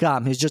as they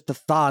come. He's just a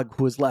thug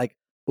who's like,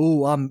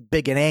 ooh, I'm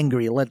big and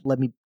angry. Let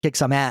me kick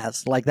some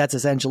ass. Like, that's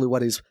essentially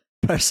what his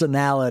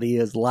personality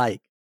is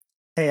like.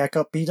 Hey, I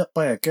got beat up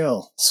by a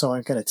girl, so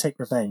I'm going to take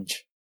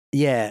revenge.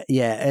 Yeah.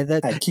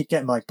 And keep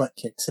getting my butt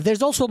kicked.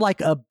 There's also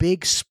like a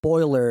big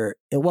spoiler.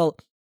 Well,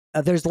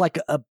 there's like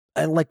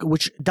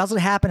which doesn't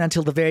happen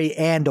until the very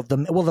end of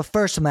the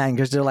first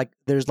mangas.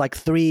 There's like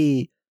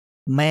 3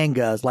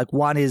 mangas. Like,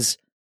 one is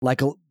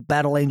like a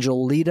Battle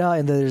Angel Alita,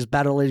 and then there's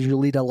Battle Angel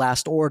Alita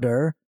Last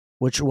Order,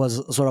 which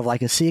was sort of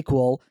like a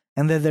sequel,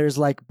 and then there's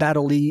like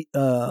Battle Angel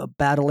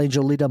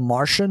Alita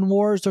Martian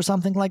Wars or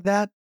something like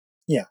that.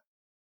 Yeah.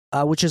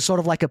 Which is sort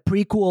of like a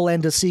prequel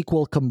and a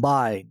sequel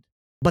combined.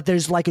 But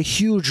there's like a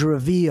huge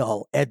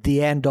reveal at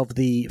the end of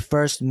the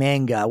first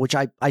manga, which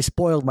I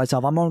spoiled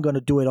myself. I'm not going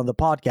to do it on the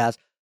podcast,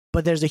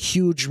 but there's a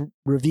huge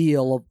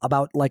reveal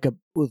about like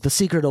the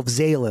secret of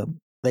Zalem,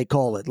 they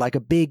call it. Like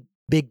a big,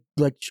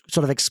 like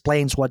sort of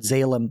explains what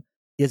Zalem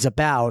is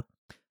about.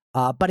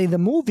 But in the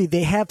movie,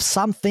 they have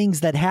some things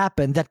that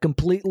happen that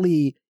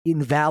completely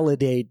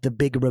invalidate the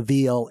big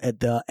reveal at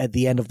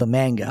the end of the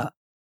manga.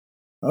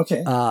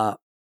 Okay.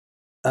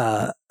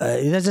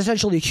 There's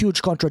essentially a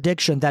huge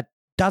contradiction that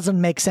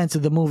doesn't make sense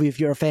in the movie if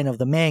you're a fan of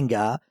the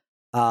manga.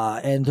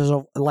 And there's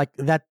like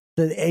that,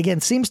 again,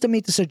 seems to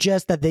me to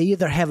suggest that they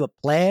either have a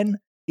plan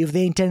if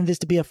they intended this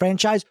to be a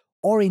franchise,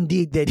 or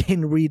indeed they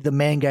didn't read the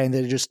manga and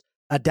they just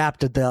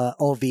adapted the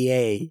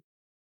OVA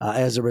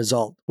as a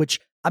result. Which,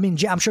 I mean,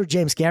 I'm sure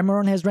James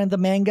Cameron has read the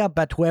manga,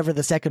 but whoever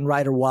the second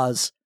writer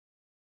was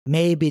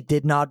maybe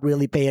did not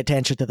really pay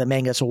attention to the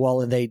manga so well,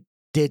 and they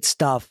did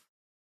stuff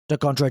to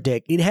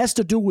contradict. It has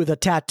to do with a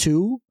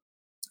tattoo.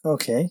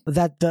 Okay.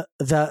 That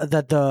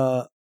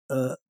the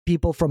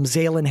people from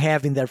Zalen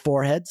have in their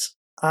foreheads.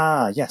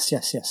 Ah, yes.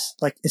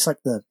 Like, it's like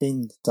the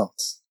bin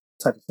dots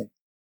type of thing.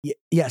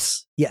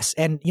 Yes.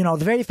 And, the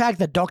very fact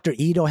that Dr.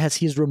 Ito has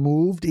his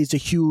removed is a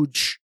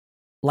huge,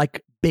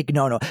 like, big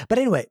no-no. But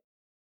anyway,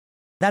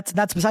 that's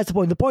besides the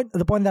point. The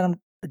point that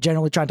I'm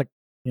generally trying to,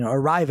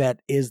 arrive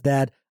at is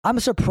that I'm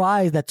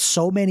surprised that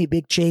so many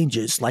big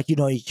changes, like,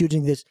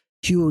 using this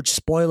huge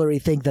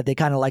spoilery thing that they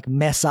kind of like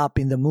mess up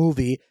in the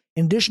movie,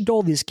 in addition to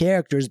all these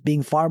characters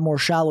being far more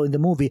shallow in the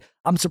movie,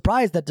 I'm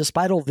surprised that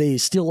despite all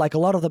these, still, like, a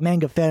lot of the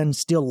manga fans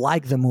still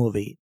like the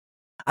movie.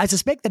 I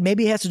suspect that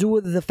maybe it has to do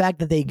with the fact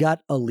that they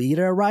got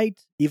Alita right,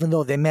 even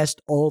though they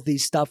messed all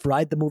these stuff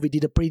right. The movie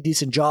did a pretty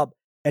decent job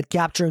at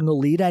capturing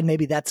Alita, and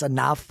maybe that's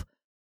enough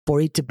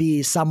for it to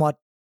be somewhat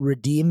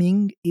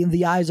redeeming in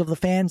the eyes of the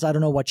fans. I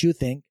don't know what you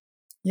think.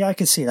 Yeah, I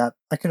can see that.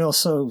 I can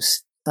also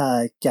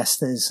guess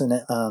there's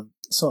an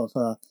sort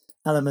of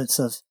element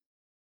of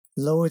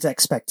lowered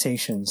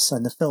expectations,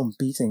 and the film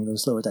beating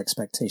those lowered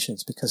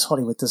expectations, because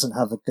Hollywood doesn't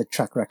have a good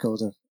track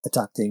record of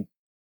adapting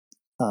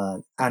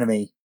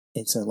anime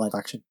into live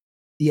action.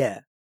 Yeah.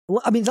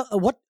 Well, I mean,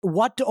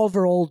 what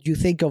overall do you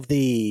think of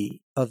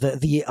the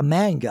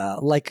manga?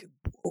 Like,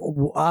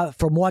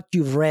 from what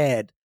you've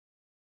read,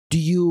 do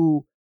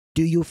you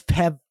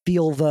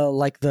feel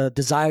the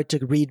desire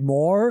to read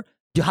more?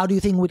 How do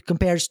you think it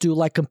compares to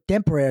like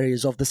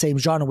contemporaries of the same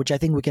genre, which I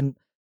think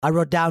I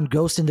wrote down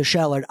Ghost in the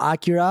Shell and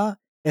Akira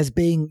as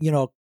being,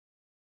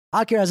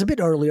 Akira is a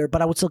bit earlier,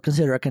 but I would still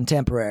consider a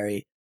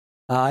contemporary,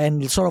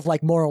 and sort of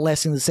like more or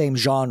less in the same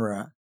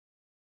genre.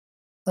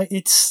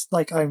 It's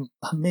like I'm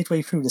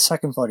midway through the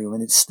second volume,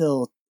 and it's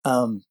still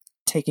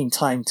taking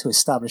time to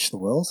establish the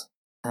world,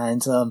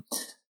 and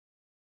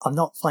I'm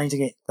not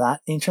finding it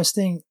that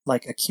interesting.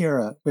 Like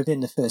Akira,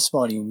 within the first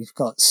volume, we've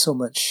got so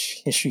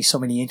much history, so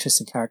many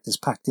interesting characters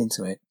packed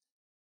into it,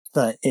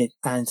 that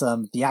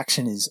the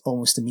action is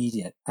almost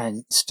immediate, and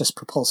it's just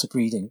propulsive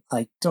reading.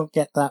 I don't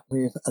get that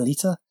with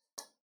Alita.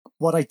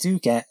 What I do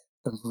get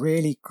are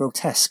really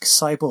grotesque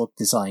cyborg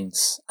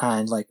designs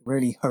and like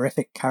really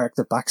horrific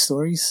character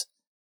backstories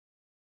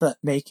that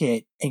make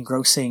it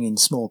engrossing in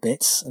small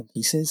bits and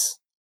pieces.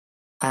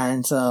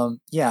 And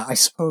I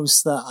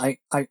suppose that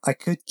I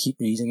could keep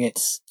reading it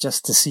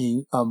just to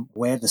see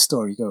where the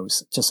story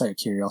goes, just out of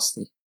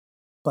curiosity.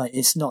 But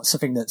it's not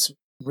something that's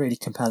really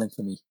compelling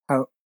for me.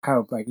 How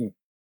about you?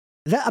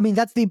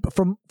 That's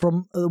from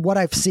what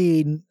I've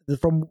seen,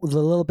 from the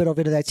little bit of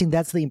it that I've seen,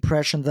 that's the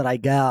impression that I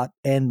got.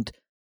 And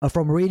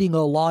from reading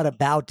a lot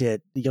about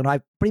it,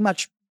 I pretty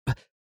much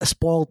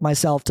spoiled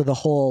myself to the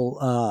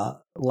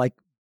whole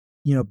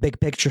big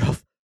picture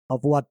of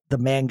what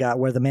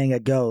where the manga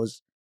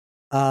goes.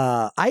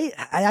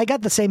 I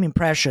got the same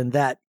impression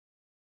that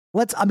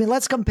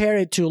let's compare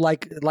it to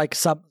like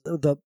some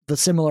the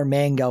similar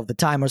manga of the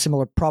time or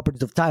similar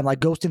properties of the time, like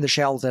Ghost in the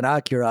Shells and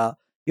Akira.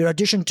 In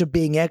addition to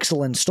being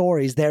excellent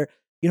stories, they're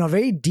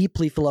very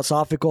deeply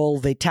philosophical.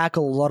 They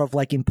tackle a lot of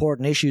like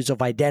important issues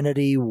of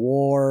identity,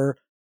 war,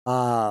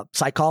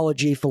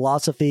 psychology,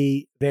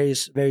 philosophy,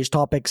 various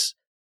topics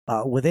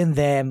within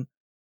them.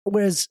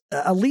 Whereas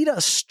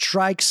Alita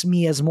strikes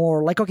me as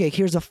more like, okay,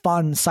 here's a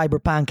fun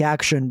cyberpunk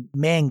action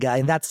manga,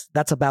 and that's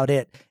about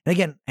it. And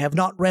again, have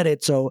not read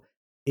it, so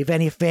if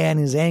any fan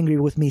is angry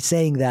with me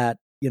saying that,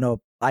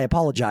 I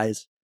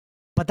apologize.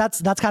 But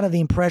that's kind of the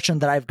impression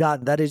that I've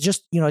gotten. That is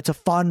just, it's a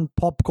fun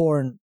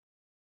popcorn,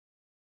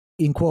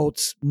 in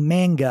quotes,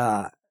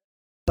 manga,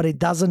 but it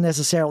doesn't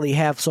necessarily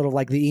have sort of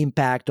like the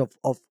impact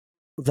of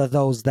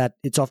those that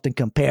it's often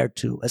compared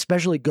to,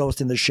 especially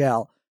Ghost in the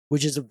Shell,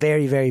 which is a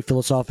very, very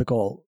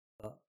philosophical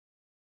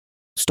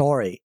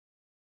story.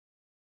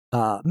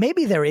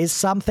 Maybe there is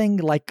something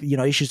like,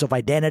 issues of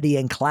identity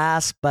and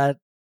class, but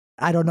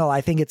I don't know.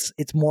 I think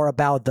it's more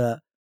about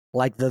the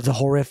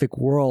horrific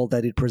world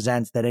that it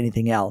presents than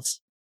anything else.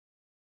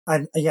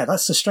 And yeah,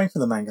 that's the strength of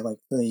the manga, like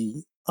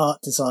the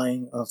art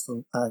design of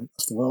the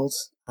world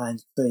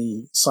and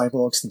the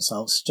cyborgs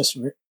themselves, just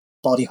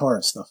body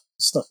horror stuff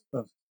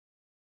of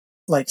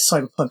like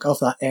cyberpunk of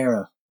that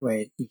era,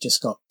 where you've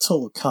just got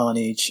total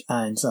carnage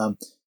and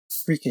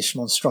freakish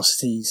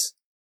monstrosities,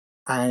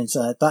 and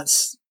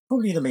that's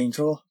probably the main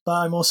draw.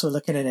 But I'm also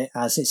looking at it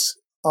as it's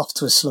off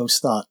to a slow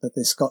start, that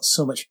it's got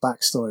so much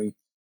backstory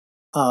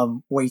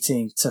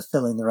waiting to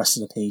fill in the rest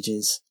of the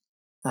pages,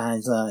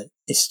 and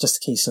it's just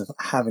a case of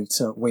having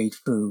to wade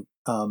through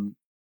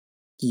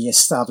the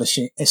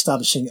establishing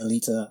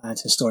Alita and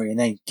her story, and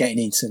then getting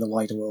into the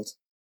wider world.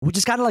 Which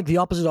is kind of like the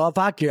opposite of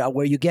Akira,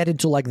 where you get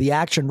into like the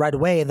action right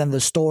away, and then the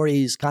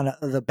stories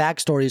the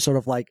backstory is sort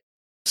of like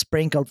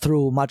sprinkled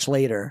through much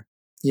later.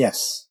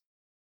 Yes.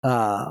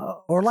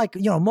 Or like,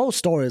 most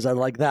stories are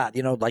like that,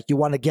 like you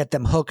want to get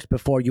them hooked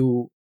before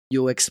you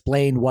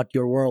explain what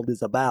your world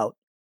is about.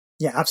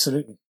 Yeah,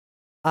 absolutely.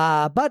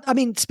 But I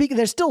mean,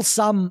 there's still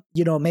some,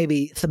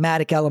 maybe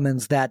thematic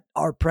elements that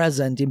are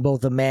present in both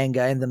the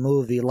manga and the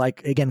movie.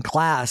 Like, again,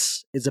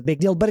 class is a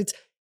big deal, but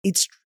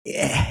it's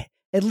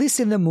at least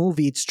in the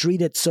movie, it's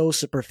treated so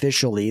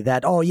superficially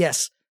that, oh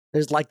yes,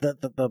 there's like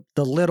the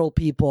little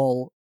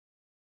people,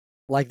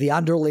 like the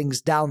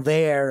underlings down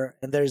there,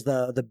 and there's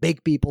the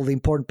big people, the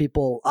important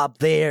people up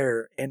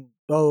there, and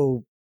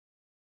the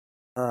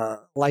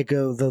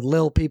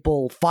little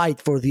people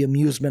fight for the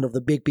amusement of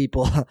the big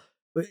people.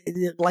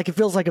 Like, it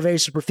feels like a very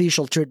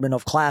superficial treatment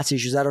of class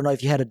issues. I don't know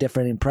if you had a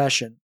different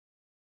impression.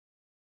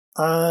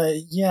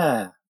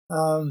 Yeah.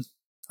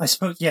 I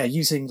suppose, yeah,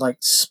 using like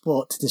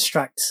sport to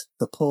distract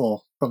the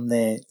poor from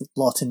their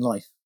lot in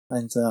life,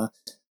 and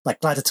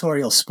like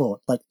gladiatorial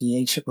sport, like the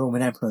ancient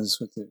Roman emperors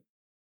would do,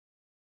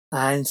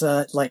 and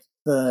like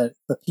the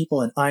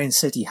people in Iron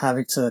City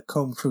having to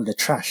comb through the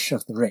trash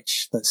of the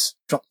rich that's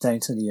dropped down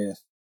to the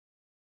earth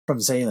from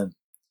Salem,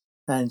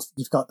 and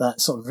you've got that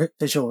sort of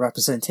visual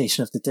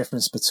representation of the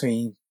difference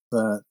between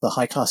the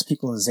high class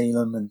people in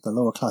Salem and the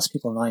lower class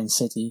people in Iron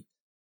City,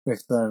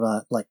 with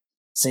the like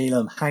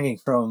Salem hanging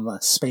from a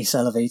space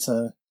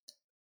elevator,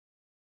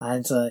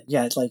 and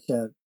yeah,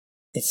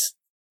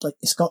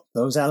 it's got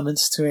those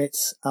elements to it.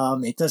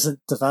 It doesn't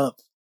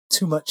develop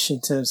too much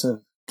in terms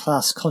of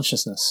class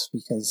consciousness,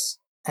 because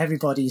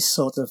everybody's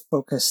sort of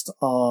focused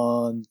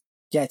on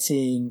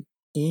getting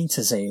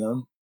into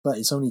Salem, but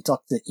it's only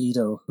Dr.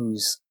 Ito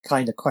who's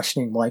kind of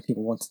questioning why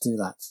people want to do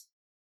that.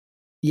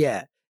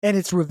 Yeah. And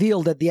it's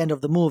revealed at the end of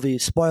the movie,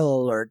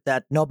 spoiler alert,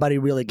 that nobody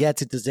really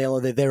gets into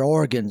Salem, that their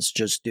organs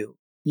just do.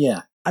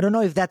 Yeah. I don't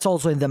know if that's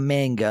also in the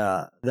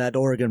manga, that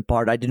organ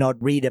part. I did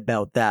not read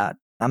about that.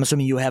 I'm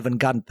assuming you haven't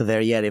gotten to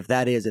there yet, if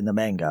that is in the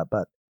manga,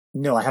 but...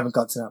 No, I haven't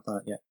got to that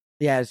part yet.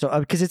 Yeah, so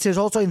because it says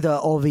also in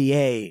the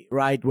OVA,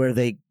 right, where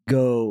they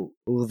go,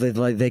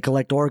 they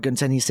collect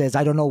organs, and he says,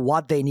 I don't know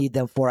what they need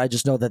them for, I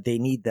just know that they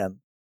need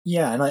them.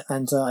 Yeah,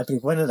 and I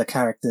believe one of the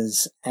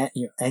characters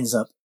ends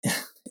up,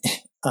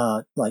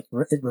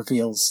 it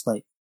reveals,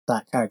 like,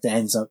 that character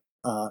ends up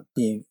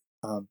being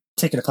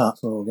taken apart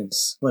for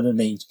organs, one of the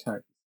main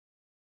characters.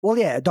 Well,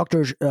 yeah,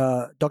 Dr.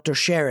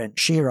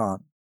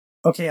 Chiron.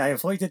 Okay, I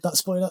avoided that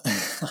spoiler.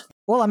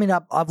 Well, I mean,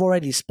 I've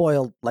already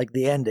spoiled, like,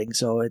 the ending,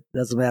 so it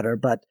doesn't matter,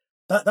 but...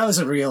 That was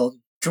a real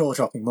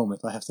jaw-dropping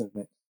moment, I have to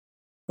admit.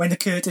 When the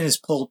curtain is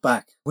pulled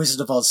back, Wizard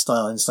of Oz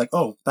style, and it's like,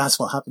 oh, that's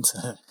what happened to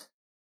her.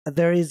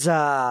 There is,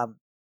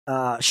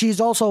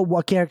 she's also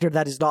a character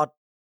that is not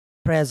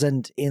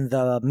present in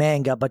the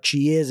manga, but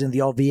she is in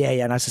the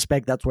OVA, and I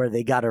suspect that's where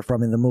they got her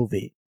from in the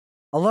movie.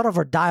 A lot of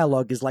her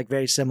dialogue is, like,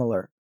 very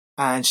similar.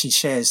 And she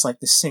shares, like,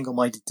 this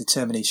single-minded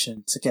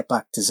determination to get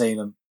back to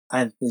Salem,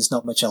 and there's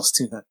not much else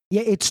to her.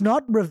 Yeah, it's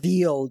not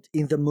revealed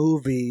in the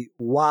movie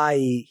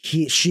why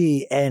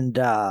she and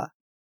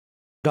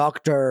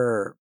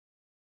Dr.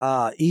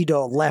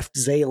 Ito left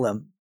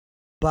Salem,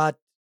 but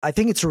I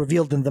think it's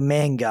revealed in the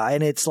manga,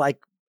 and it's like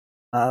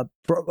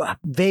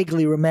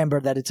vaguely remember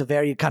that it's a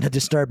very kind of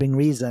disturbing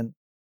reason.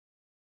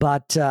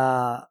 But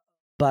they're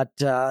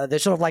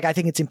sort of like, I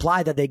think it's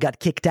implied that they got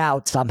kicked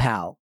out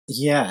somehow.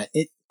 Yeah,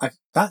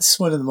 that's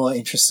one of the more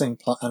interesting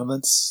plot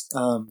elements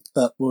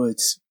that would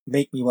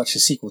make me watch a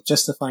sequel,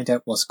 just to find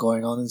out what's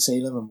going on in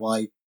Salem and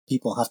why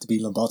people have to be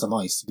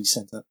lobotomized to be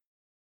sent up.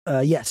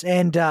 Yes,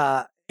 and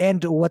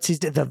what's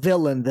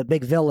the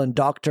big villain,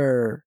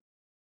 Dr.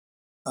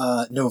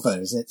 Nova,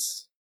 is it?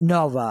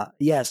 Nova,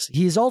 yes.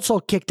 He's also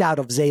kicked out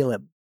of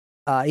Salem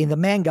in the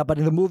manga, but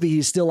in the movie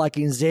he's still like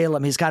in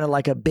Salem. He's kind of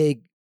like a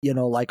big,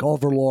 like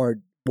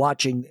overlord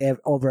watching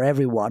over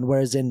everyone.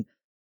 Whereas in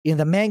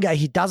the manga,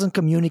 he doesn't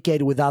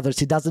communicate with others.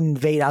 He doesn't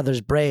invade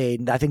others'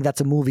 brain. I think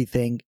that's a movie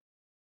thing.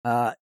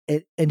 And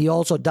he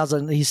also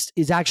doesn't.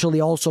 He's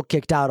actually also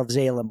kicked out of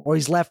Salem, or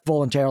he's left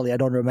voluntarily. I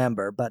don't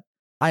remember, but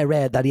I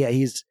read that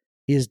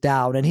he's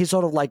down, and he's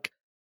sort of like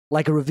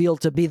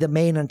revealed to be the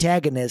main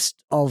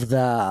antagonist of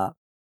the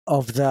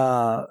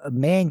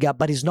manga,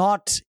 but he's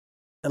not.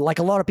 Like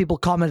a lot of people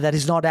comment that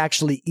he's not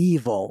actually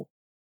evil.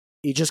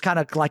 He's just kind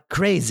of like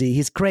crazy.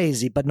 He's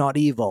crazy, but not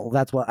evil.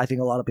 That's what I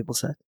think a lot of people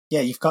say.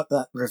 Yeah, you've got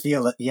that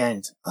reveal at the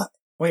end.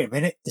 Wait a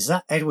minute, is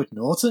that Edward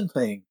Norton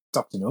playing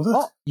Dr. Nova?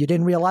 Oh, you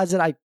didn't realize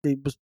it?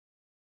 It was,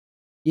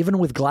 even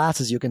with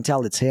glasses, you can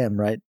tell it's him,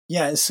 right?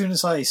 Yeah, as soon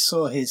as I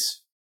saw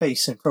his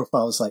face and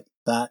profile, I was like,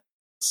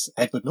 that's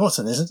Edward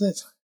Norton, isn't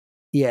it?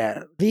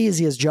 Yeah, the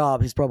easiest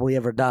job he's probably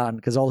ever done,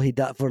 because all he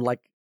does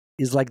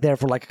is like there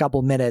for like a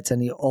couple minutes,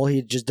 and all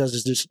he just does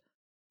is just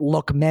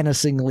look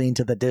menacingly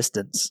into the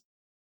distance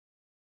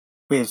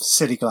with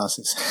city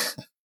glasses.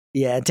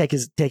 Yeah, and take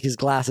his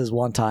glasses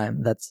one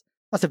time. That's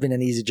must have been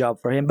an easy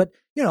job for him. But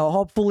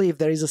hopefully, if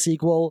there is a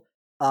sequel,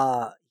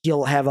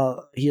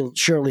 he'll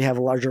surely have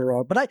a larger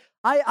role. But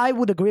I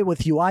would agree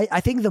with you.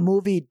 I think the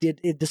movie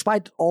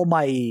despite all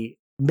my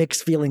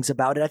mixed feelings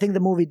about it, I think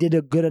the movie did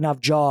a good enough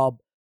job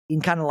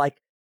in kind of like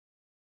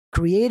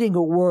creating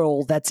a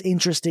world that's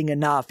interesting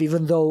enough,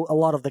 even though a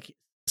lot of the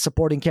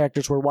supporting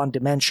characters were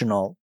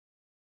one-dimensional.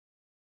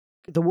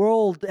 The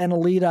world and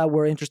Alita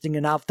were interesting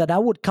enough that I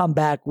would come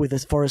back with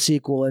this for a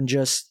sequel and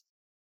just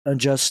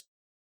just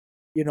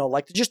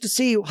to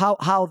see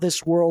how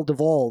this world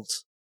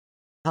evolves,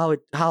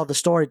 how the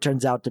story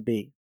turns out to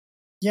be.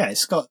 Yeah,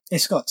 it's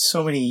got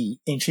so many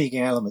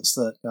intriguing elements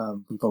that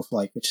we both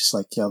like, which is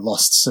like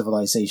lost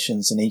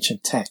civilizations and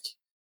ancient tech,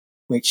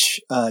 which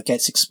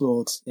gets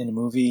explored in the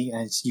movie,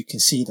 and you can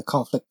see the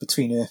conflict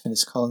between Earth and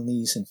its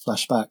colonies in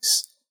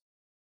flashbacks.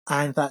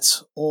 And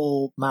that's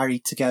all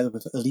married together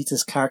with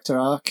Alita's character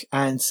arc.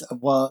 And,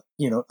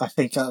 I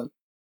think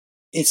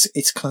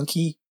it's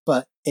clunky,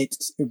 but it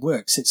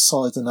works. It's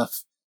solid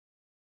enough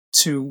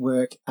to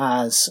work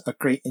as a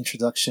great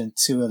introduction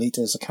to Alita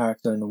as a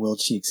character in the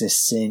world she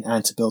exists in,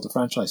 and to build a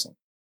franchise on.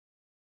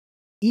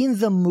 In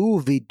the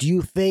movie, do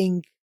you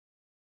think...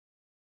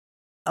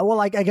 Well,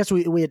 I guess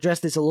we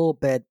addressed this a little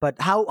bit, but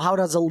how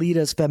does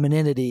Alita's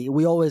femininity...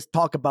 We always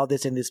talk about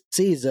this in this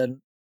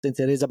season, since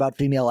it is about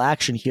female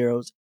action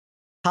heroes.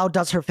 How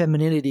does her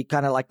femininity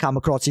kind of like come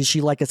across? Is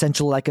she like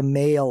essentially like a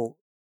male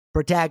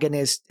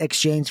protagonist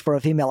exchanged for a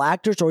female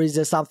actress, or is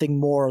there something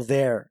more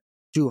there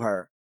to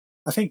her?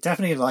 I think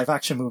definitely the live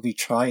action movie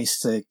tries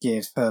to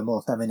give her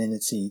more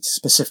femininity,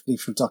 specifically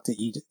through Dr.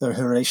 Edo,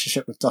 her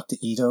relationship with Dr.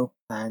 Edo,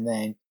 and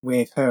then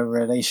with her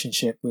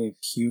relationship with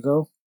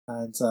Hugo.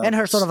 And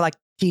her sort of like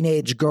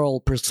teenage girl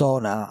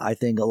persona, I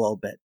think, a little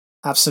bit.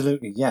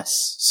 Absolutely,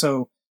 yes.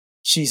 So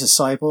she's a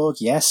cyborg,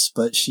 yes,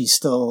 but she's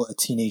still a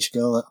teenage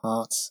girl at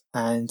heart,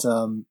 and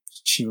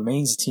she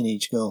remains a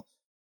teenage girl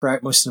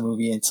throughout most of the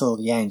movie until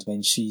the end,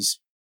 when she's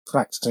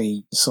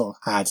practically sort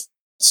of had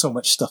so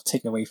much stuff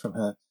taken away from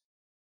her,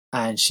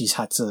 and she's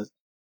had to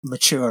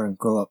mature and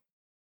grow up.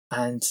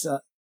 And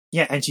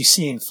and you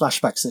see in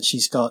flashbacks that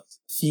she's got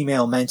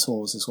female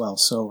mentors as well,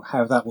 so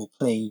how that will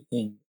play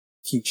in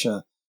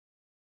future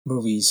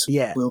movies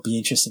will be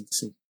interesting to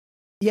see.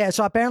 Yeah,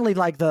 so apparently,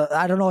 like,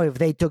 I don't know if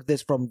they took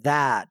this from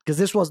that, because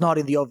this was not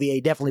in the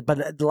OVA, definitely,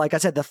 but like I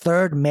said, the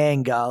third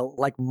manga,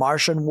 like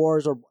Martian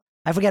Wars, or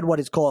I forget what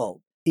it's called,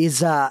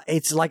 is,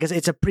 it's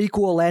a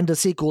prequel and a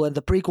sequel, and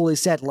the prequel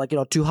is set,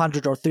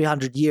 200 or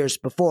 300 years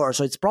before,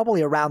 so it's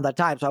probably around that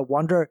time, so I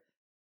wonder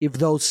if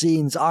those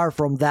scenes are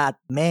from that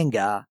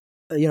manga,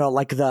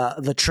 like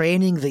the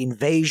training, the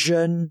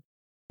invasion,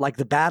 like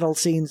the battle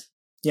scenes.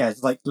 Yeah,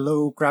 like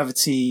low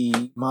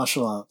gravity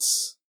martial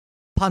arts.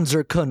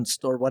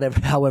 Panzerkunst, or whatever,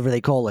 however they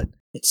call it.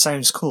 It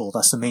sounds cool.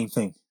 That's the main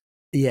thing.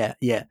 Yeah.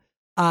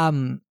 What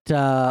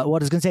I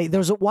was going to say,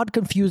 there's one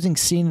confusing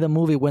scene in the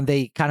movie when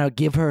they kind of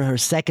give her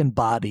second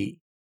body,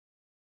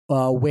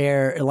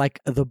 where like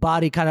the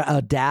body kind of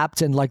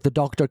adapts, and like the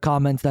doctor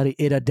comments that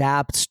it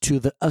adapts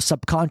to a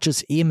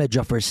subconscious image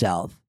of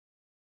herself.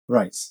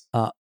 Right.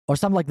 Or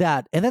something like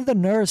that. And then the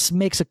nurse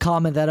makes a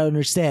comment that I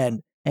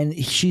understand, and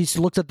she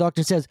looks at the doctor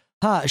and says,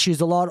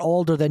 she's a lot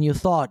older than you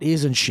thought,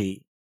 isn't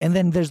she? And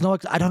then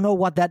I don't know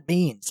what that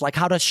means. Like,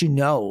 how does she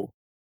know?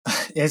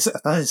 That is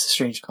a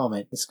strange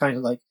comment. It's kind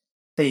of like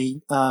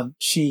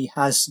she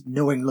has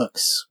knowing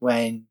looks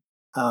when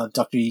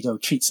Dr. Edo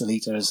treats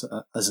Alita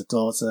as a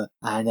daughter,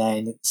 and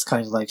then it's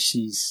kind of like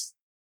she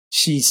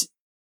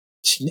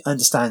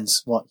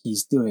understands what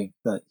he's doing,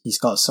 that he's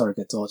got a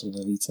surrogate daughter in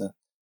Alita,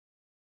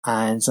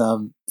 and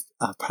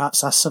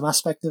perhaps that's some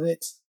aspect of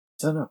it.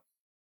 I don't know.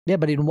 Yeah,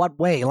 but in what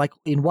way? Like,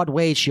 in what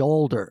way is she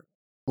older?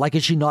 Like,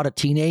 is she not a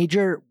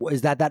teenager?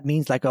 Is that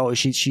means like, oh,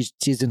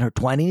 she's in her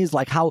 20s?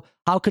 Like, how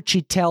could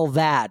she tell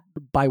that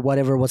by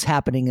whatever was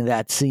happening in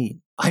that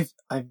scene?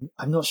 I'm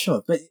not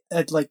sure, but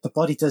like the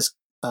body does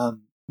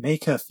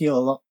make her feel a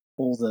lot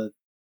older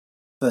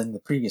than the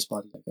previous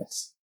body, I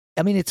guess.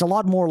 I mean, it's a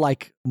lot more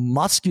like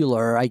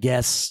muscular, I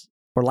guess,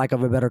 for lack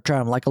of a better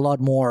term, like a lot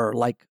more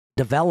like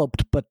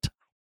developed. But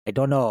I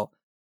don't know.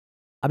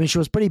 I mean, she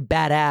was pretty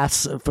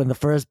badass from the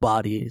first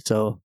body,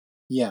 so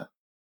Yeah.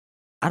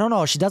 I don't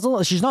know.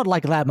 She's not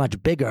like that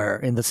much bigger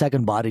in the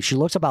second body. She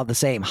looks about the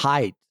same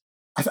height.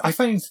 I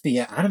find the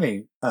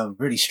anime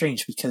really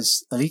strange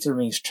because Alita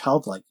remains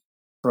childlike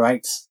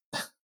throughout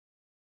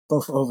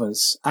both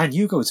overs, and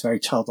Yugo is very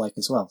childlike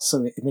as well,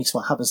 so it makes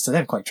what happens to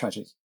them quite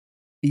tragic.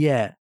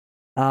 Yeah.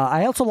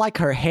 I also like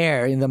her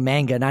hair in the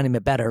manga and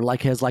anime better.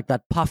 Like, has like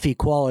that puffy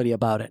quality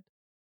about it.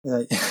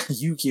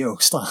 Yu-Gi-Oh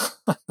style.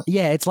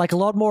 Yeah, it's like a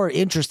lot more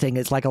interesting.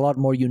 It's like a lot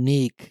more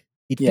unique.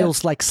 It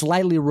feels like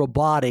slightly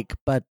robotic,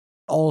 but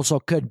also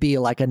could be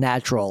like a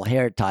natural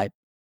hair type.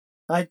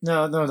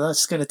 No,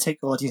 that's going to take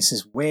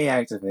audiences way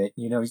out of it.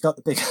 You know, you got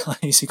the big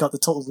eyes, you got the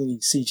totally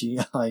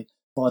CGI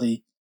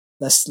body.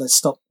 Let's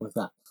stop with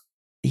that.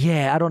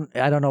 Yeah,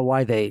 I don't know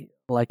why they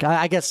like.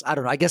 I guess I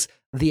don't know. I guess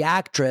the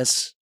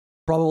actress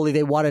probably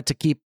they wanted to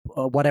keep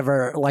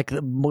whatever like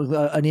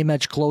an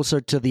image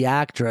closer to the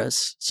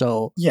actress.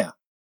 So yeah,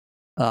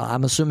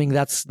 I'm assuming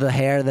that's the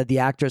hair that the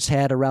actress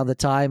had around the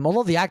time.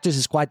 Although the actress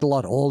is quite a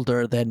lot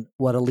older than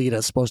what Alita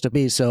is supposed to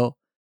be. So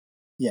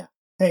yeah,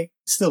 hey,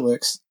 still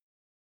works.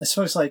 I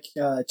suppose like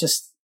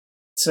just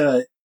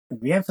to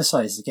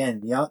re-emphasize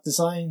again, the art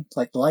design,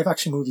 like the live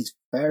action movie is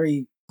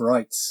very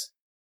bright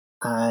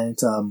and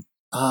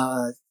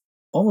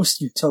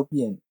almost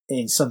utopian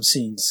in some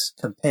scenes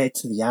compared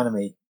to the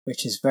anime,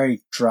 which is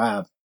very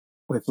drab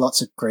with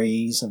lots of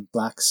greys and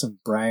blacks and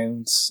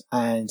browns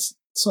and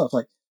sort of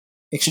like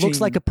extreme. Looks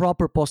like a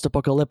proper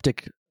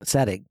post-apocalyptic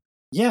setting.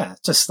 Yeah,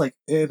 just like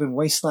urban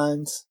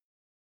wasteland,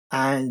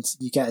 and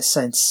you get a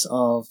sense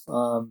of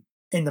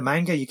in the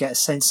manga, you get a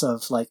sense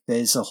of like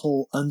there's a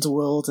whole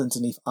underworld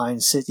underneath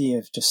Iron City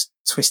of just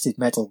twisted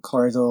metal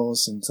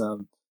corridors and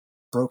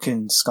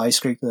broken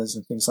skyscrapers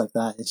and things like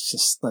that. It's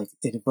just like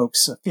it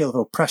evokes a feel of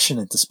oppression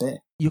and despair.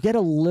 You get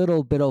a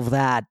little bit of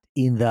that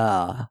in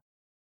the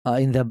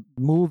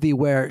movie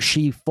where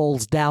she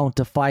falls down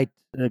to fight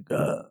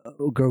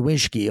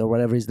Gerwinski or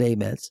whatever his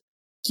name is.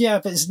 Yeah,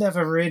 but it's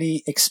nenever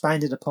really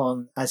expanded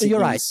upon as it You're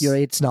is.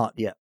 right. It's not.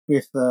 Yeah.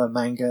 With the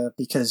manga,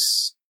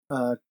 because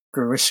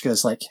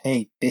Grishka's like,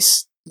 hey,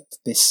 this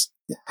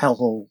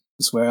hellhole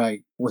is where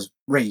I was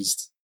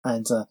raised,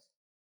 and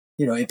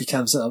it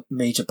becomes a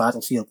major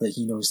battlefield that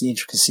he knows the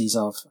intricacies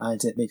of,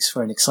 and it makes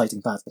for an exciting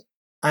battle.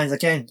 And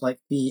again, like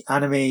the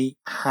anime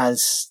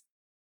has,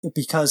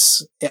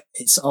 because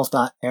it's of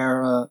that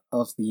era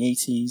of the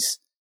 80s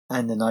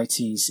and the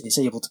 90s, it's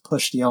able to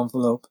push the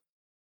envelope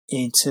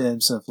in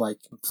terms of like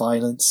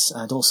violence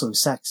and also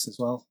sex as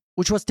well.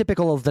 Which was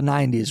typical of the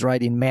 90s,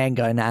 right, in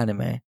manga and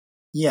anime.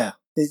 Yeah.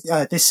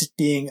 This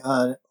being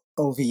an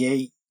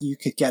OVA, you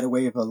could get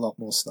away with a lot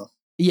more stuff.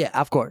 Yeah,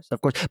 of course.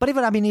 But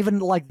even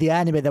like the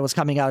anime that was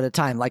coming out at the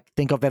time, like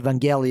think of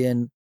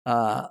Evangelion,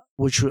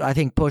 which I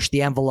think pushed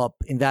the envelope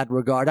in that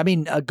regard. I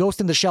mean,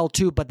 Ghost in the Shell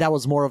too, but that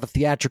was more of a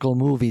theatrical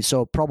movie,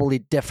 so probably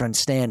different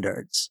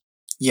standards.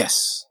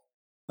 Yes.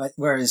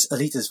 Whereas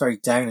Alita's very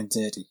down and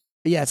dirty.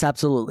 Yes,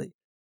 absolutely.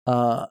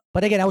 But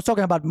again, I was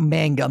talking about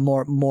manga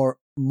more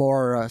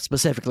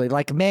specifically.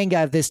 Like manga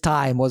at this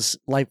time was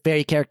like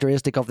very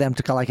characteristic of them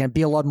to like and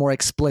be a lot more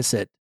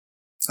explicit.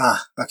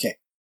 Okay.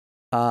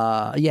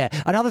 Yeah.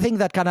 Another thing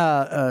that kind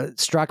of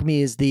struck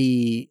me is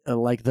the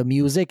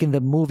music in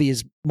the movie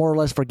is more or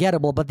less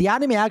forgettable, but the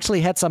anime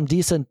actually had some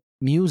decent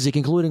music,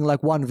 including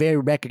like one very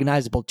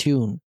recognizable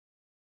tune.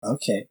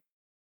 Okay.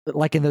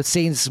 Like in the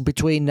scenes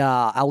between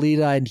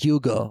Alita and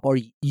Hugo, or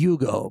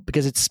Yugo,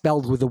 because it's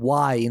spelled with a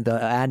Y in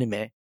the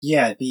anime.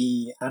 Yeah,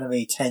 the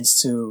anime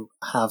tends to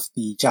have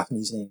the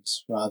Japanese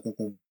names rather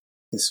than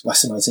this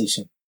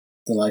westernization,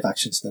 the live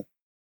action stuff.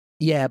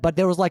 Yeah, but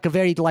there was like a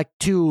very like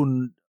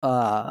tune,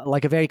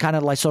 like a very kind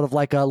of like sort of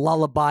like a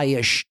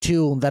lullaby-ish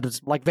tune that is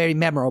like very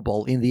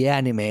memorable in the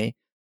anime,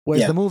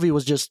 whereas the movie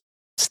was just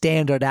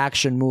standard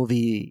action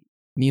movie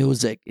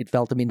music. It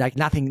felt to me like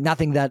nothing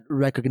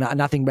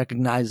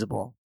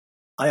recognizable.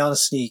 I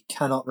honestly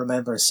cannot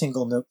remember a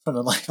single note from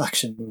a live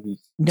action movie.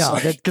 No,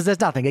 because there's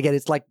nothing. Again,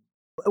 it's like,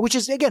 which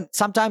is, again,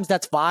 sometimes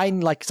that's fine.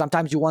 Like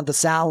sometimes you want the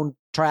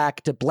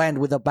soundtrack to blend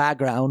with the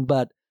background,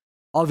 but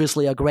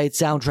obviously a great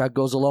soundtrack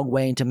goes a long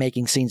way into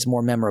making scenes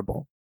more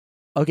memorable.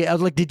 Okay, I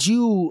was like, did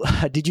you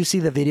see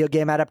the video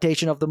game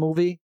adaptation of the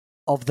movie?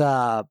 Of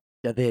the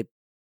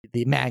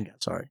manga,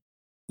 sorry.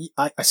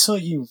 I saw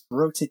you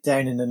wrote it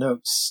down in the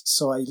notes,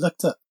 so I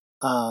looked up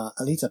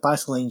Alita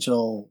Battle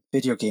Angel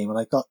video game, and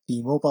I got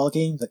the mobile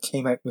game that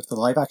came out with the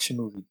live action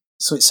movie.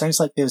 So it sounds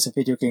like there's a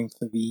video game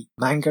for the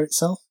manga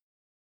itself.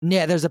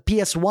 Yeah, there's a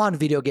PS1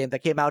 video game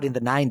that came out in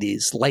the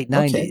 90s, late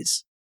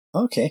 90s.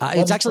 Okay.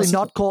 It's actually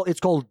not called, it's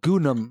called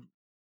Gundam.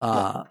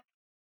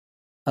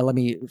 Let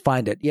me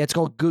find it. Yeah, it's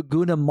called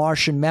Gundam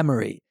Martian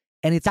Memory.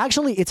 And it's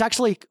actually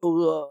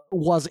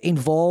was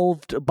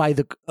involved by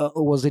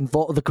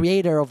the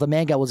creator of the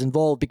manga was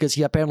involved because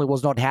he apparently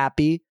was not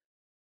happy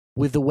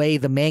with the way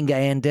the manga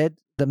ended.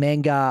 The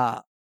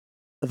manga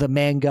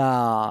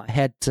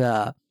had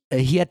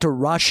he had to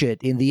rush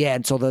it in the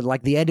end. So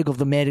the ending of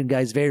the manga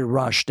is very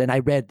rushed. And I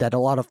read that a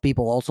lot of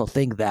people also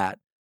think that.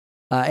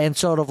 And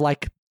sort of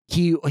like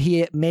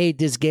he made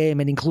this game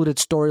and included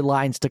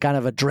storylines to kind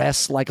of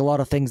address like a lot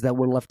of things that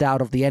were left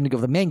out of the ending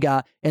of the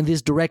manga. And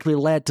this directly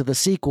led to the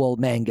sequel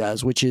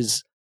mangas, which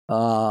is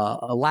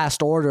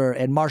Last Order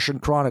and Martian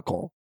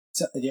Chronicle.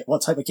 So,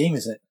 what type of game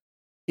is it?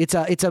 It's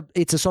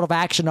a sort of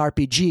action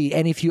RPG,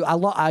 and if you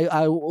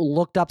I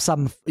looked up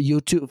some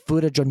YouTube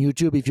footage on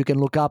YouTube. If you can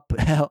look it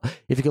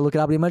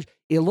up image,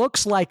 it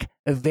looks like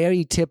a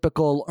very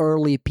typical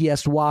early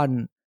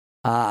PS1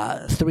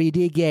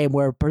 3D game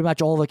where pretty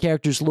much all the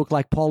characters look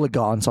like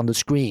polygons on the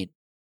screen.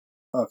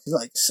 Oh,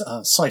 like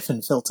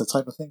siphon filter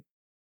type of thing.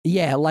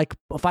 Yeah, like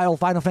Final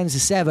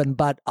Fantasy VII,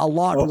 but a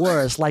lot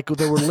worse. Like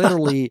there were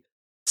literally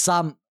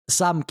some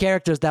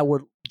characters that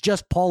were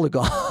just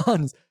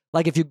polygons.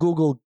 Like if you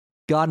Google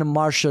Gundam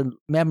Martian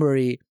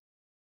Memory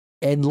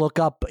and look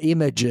up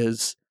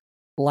images,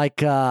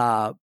 like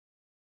it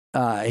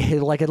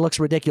looks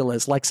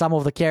ridiculous. Like some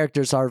of the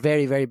characters are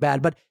very, very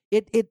bad. But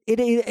it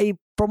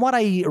from what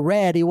I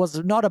read, it was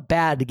not a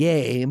bad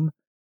game.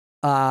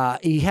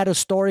 It had a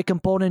story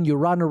component. You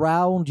run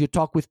around, you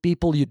talk with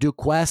people, you do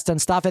quests and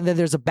stuff, and then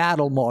there's a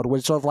battle mode, which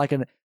is sort of like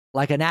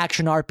an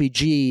action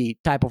RPG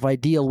type of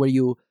ideal where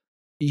you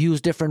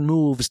use different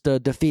moves to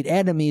defeat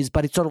enemies,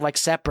 but it's sort of like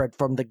separate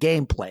from the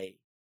gameplay,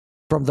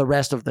 from the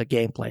rest of the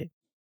gameplay.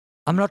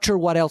 I'm not sure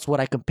what else would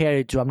I compare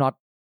it to. I'm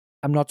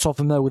not so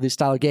familiar with this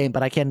style of game,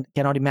 but I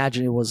cannot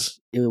imagine it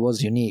was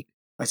unique.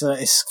 I don't know,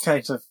 it's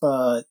kind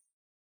of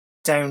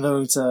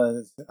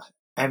download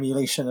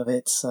emulation of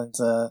it and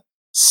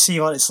see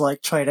what it's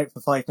like, try it out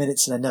for 5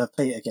 minutes and then never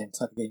play it again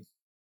type of game.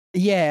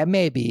 Yeah,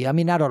 maybe. I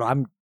mean, I don't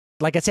know.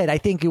 Like I said, I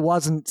think it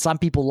wasn't. Some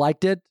people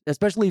liked it,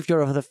 especially if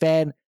you're the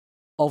fan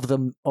of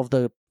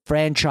the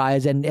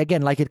franchise. And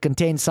again, like it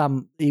contains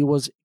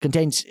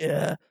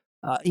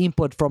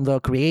input from the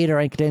creator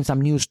and contains some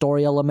new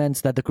story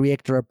elements that the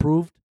creator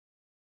approved.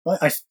 Well,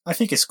 I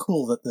think it's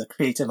cool that the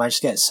creator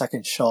managed to get a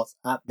second shot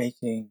at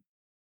making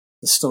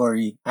the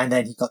story, and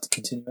then he got to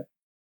continue it.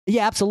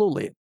 Yeah,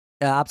 absolutely.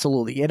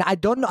 Absolutely. And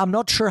I'm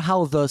not sure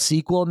how the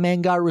sequel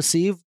manga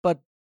received,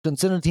 but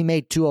considering he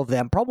made 2 of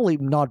them, probably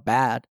not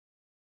bad.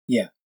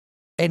 Yeah.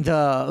 And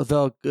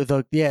the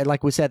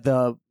like we said,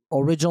 the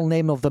original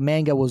name of the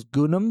manga was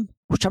Gundam,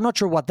 which I'm not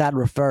sure what that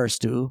refers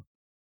to.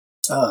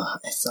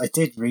 I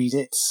did read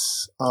it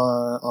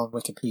on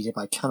Wikipedia,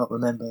 but I cannot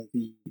remember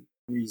the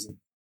reason.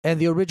 And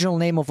the original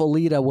name of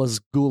Alita was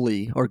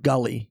Gully or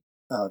Gully.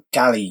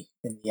 Galley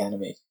in the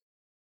anime.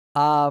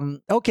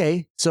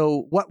 Okay,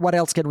 so what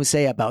else can we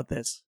say about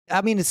this?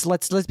 I mean,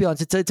 let's be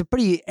honest. It's a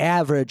pretty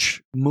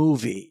average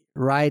movie,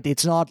 right?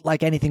 It's not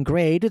like anything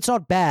great. It's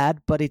not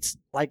bad, but it's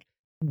like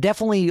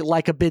definitely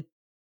like a bit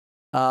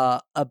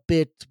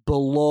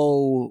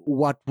below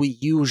what we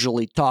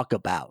usually talk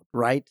about,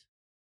 right?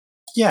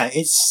 Yeah,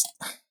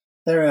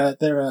 there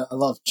are a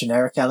lot of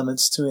generic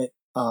elements to it.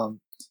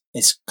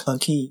 It's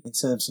clunky in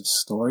terms of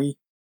story.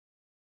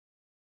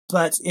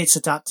 But it's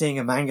adapting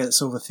a manga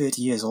that's over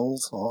 30 years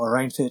old, or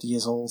around 30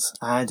 years old,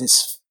 and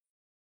it's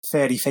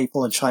fairly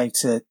faithful in trying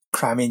to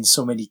cram in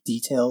so many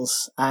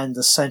details, and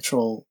the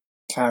central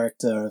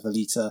character of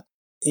Alita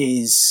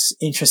is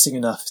interesting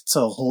enough to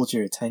hold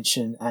your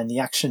attention, and the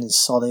action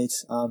is solid,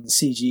 the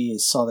CG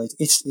is solid.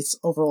 It's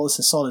overall, it's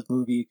a solid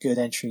movie, good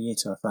entry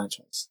into a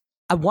franchise.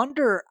 I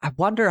wonder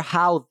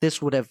how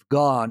this would have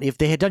gone if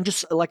they had done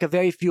just like a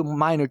very few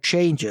minor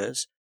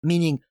changes,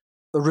 meaning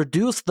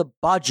reduce the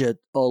budget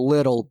a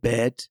little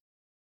bit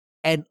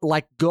and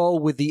like go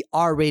with the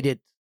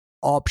R-rated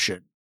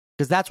option,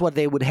 because that's what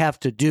they would have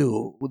to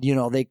do. You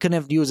know, they couldn't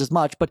have used as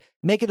much, but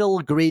make it a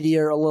little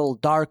grittier, a little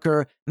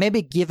darker.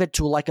 Maybe give it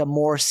to like a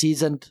more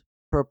seasoned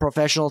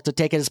professional to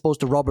take it, as opposed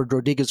to Robert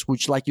Rodriguez,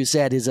 which, like you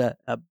said, is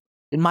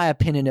in my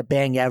opinion, a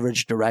bang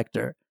average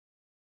director.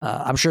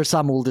 I'm sure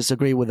some will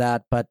disagree with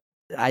that, but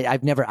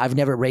I've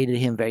never rated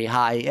him very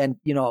high. And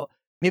you know,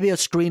 maybe a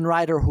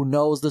screenwriter who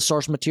knows the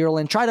source material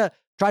and try to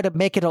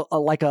make it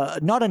like a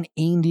not an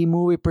indie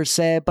movie per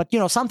se, but you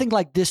know, something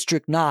like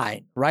District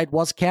 9, right?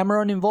 Was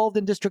Cameron involved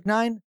in District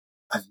 9?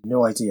 I have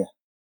no idea.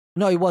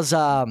 No, it was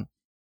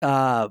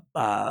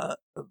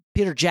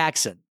Peter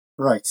Jackson.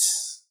 Right.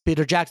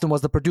 Peter Jackson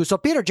was the producer. So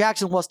Peter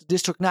Jackson was to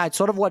District 9,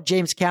 sort of what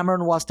James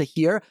Cameron was to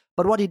here.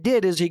 But what he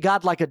did is he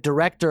got like a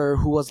director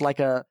who was like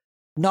a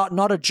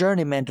not a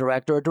journeyman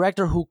director, a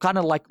director who kind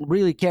of like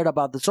really cared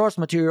about the source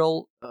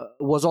material,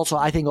 was also,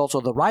 I think,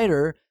 also the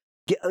writer.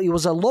 It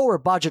was a lower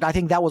budget. I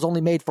think that was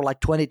only made for like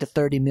 $20 to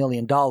 $30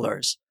 million.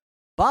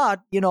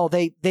 But, you know,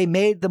 they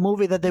made the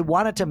movie that they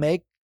wanted to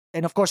make.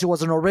 And of course, it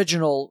was an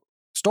original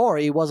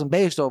story. It wasn't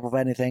based off of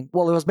anything.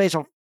 Well, it was based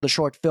off the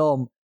short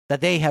film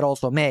that they had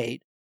also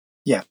made.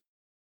 Yeah.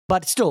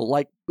 But still,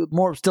 like,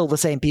 still the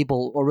same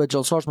people,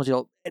 original source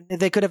material.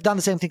 They could have done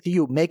the same thing to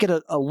you. Make it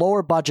a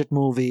lower budget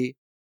movie,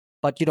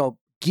 but, you know,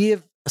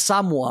 give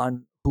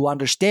someone who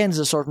understands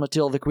the source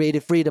material the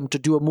creative freedom to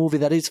do a movie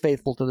that is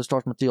faithful to the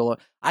source material.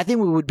 I think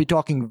we would be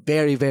talking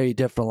very, very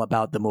different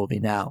about the movie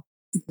now.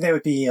 there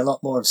would be a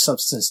lot more of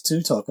substance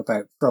to talk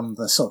about from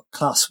the sort of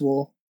class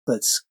war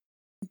that's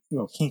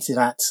hinted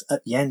at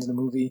the end of the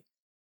movie.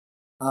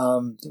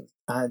 And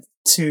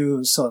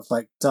to sort of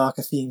like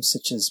darker themes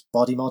such as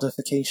body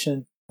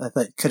modification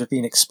that could have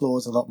been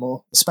explored a lot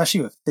more,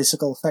 especially with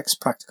physical effects,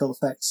 practical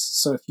effects.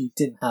 So if you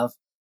didn't have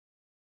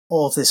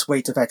all of this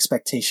weight of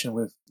expectation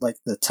with like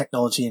the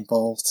technology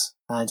involved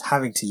and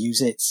having to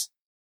use it,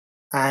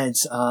 and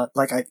I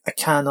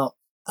cannot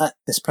at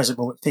this present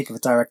moment think of a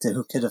director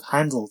who could have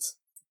handled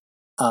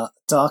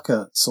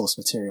darker source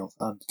material.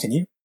 Can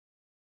you?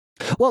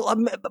 Well,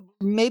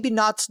 maybe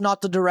not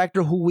the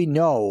director who we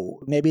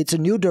know. Maybe it's a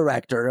new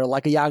director,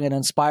 like a young and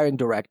inspiring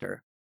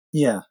director.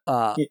 Yeah.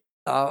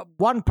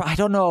 One, I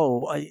don't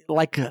know,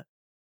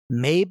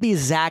 maybe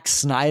Zack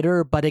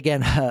Snyder, but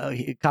again,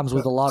 it comes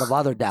with a lot of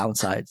other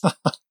downsides.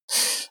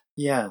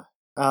 Yeah.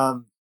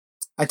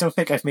 I don't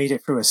think I've made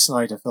it through a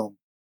Snyder film.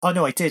 Oh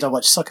no, I did. I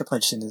watched Sucker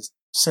Punch in the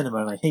cinema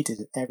and I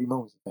hated it every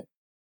moment of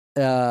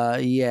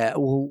it. Yeah.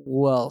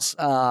 Who else?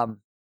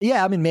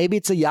 Yeah, I mean, maybe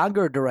it's a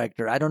younger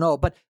director. I don't know.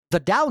 But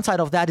the downside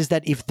of that is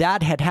that if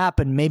that had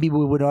happened, maybe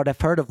we would not have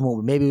heard of the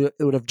movie. Maybe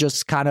it would have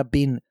just kind of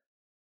been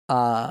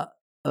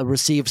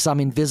received some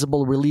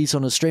invisible release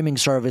on a streaming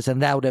service,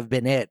 and that would have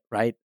been it,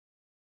 right?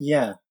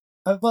 Yeah.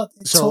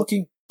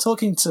 Talking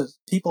to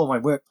people in my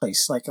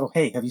workplace, like, oh,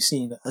 hey, have you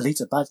seen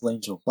Alita Battle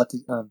Angel?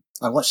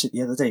 I watched it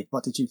the other day.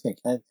 What did you think?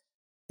 And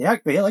they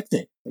liked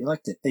it. They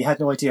liked it. They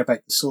had no idea about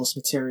the source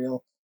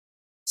material.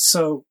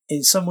 So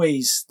in some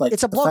ways, like,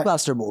 it's a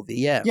blockbuster movie,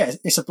 yeah. Yeah,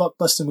 it's a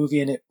blockbuster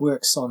movie and it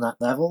works on that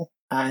level.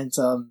 And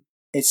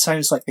it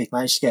sounds like they've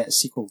managed to get a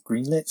sequel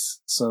greenlit.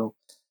 So,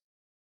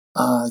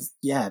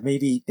 yeah,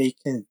 maybe they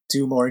can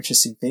do more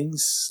interesting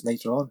things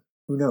later on.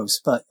 Who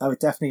knows? But I would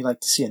definitely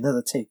like to see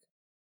another take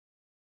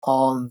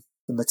on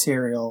the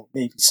material,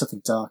 maybe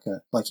something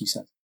darker, like you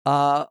said.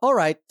 All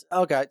right.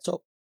 Okay.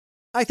 So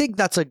I think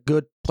that's a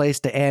good place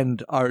to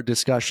end our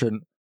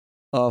discussion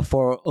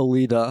for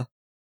Alita.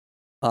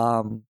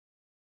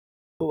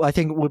 I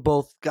think we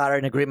both got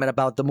an agreement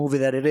about the movie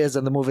that it is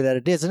and the movie that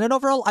it is, and then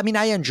overall, I mean,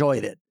 I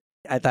enjoyed it.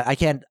 I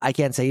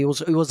can't say it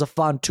was a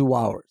fun 2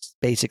 hours.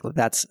 Basically,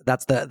 that's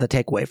the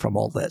takeaway from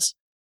all this.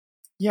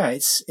 Yeah,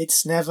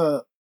 it's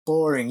never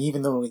boring,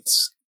 even though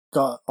it's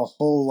got a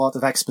whole lot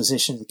of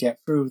exposition to get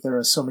through. There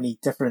are so many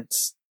different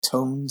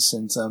tones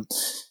and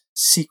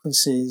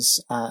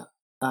sequences,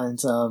 and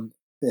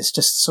there's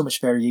just so much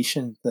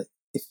variation that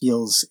it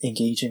feels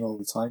engaging all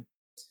the time.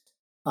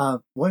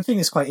 One thing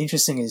that's quite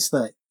interesting is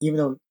that even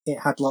though it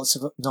had lots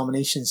of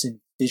nominations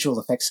in visual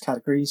effects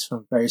categories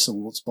from various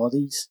awards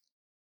bodies,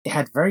 it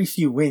had very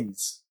few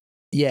wins.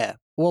 Yeah.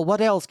 Well,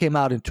 what else came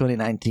out in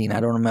 2019? I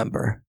don't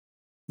remember.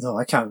 No,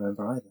 I can't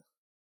remember either.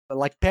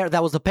 Like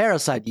that was the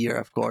Parasite year,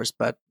 of course,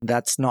 but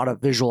that's not a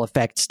visual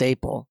effect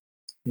staple.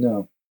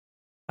 No.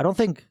 I don't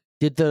think,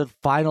 did the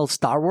final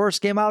Star Wars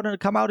come out in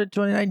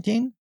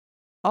 2019?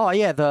 Oh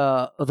yeah,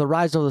 the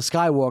Rise of the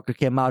Skywalker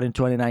came out in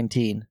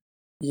 2019.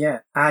 Yeah,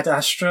 Ad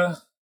Astra,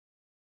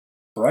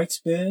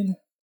 Brightburn,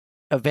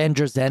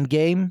 Avengers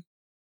Endgame,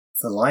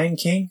 The Lion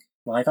King,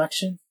 live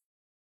action,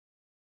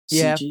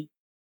 yeah. CG,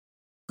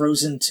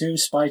 Frozen 2,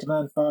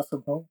 Spider-Man Far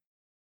From Home,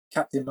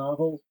 Captain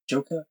Marvel,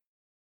 Joker,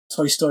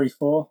 Toy Story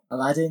 4,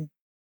 Aladdin,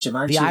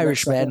 Jumanji. The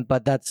Irishman,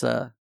 but that's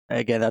a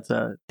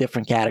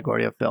different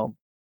category of film.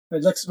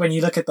 It looks, when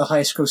you look at the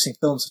highest grossing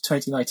films of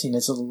 2019,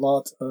 there's a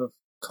lot of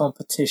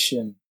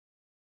competition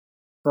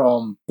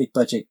from big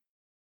budget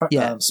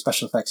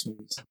special effects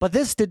movies. But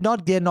this did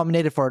not get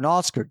nominated for an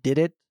Oscar, did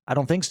it? I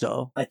don't think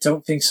so. I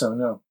don't think so,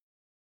 no.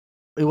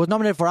 It was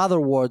nominated for other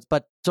awards,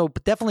 but so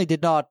definitely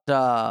did not,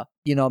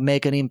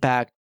 make an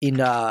impact in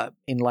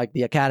like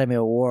the Academy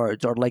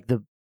Awards or like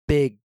the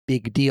big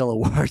deal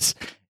awards,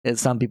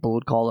 as some people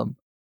would call them.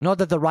 Not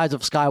that The Rise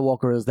of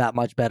Skywalker is that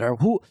much better.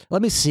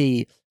 Let me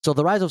see. So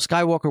The Rise of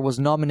Skywalker was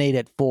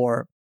nominated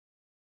for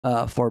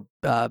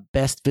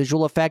best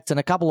visual effects and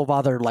a couple of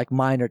other like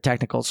minor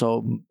technical.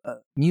 So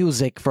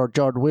music for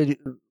George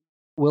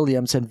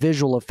Williams and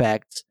visual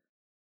effects.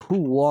 Who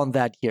won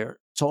that year?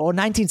 So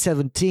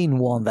 1917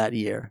 won that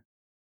year.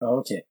 Oh,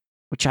 okay.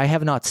 Which I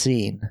have not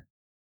seen.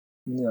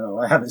 No,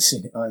 I haven't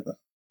seen it either.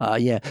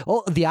 Yeah.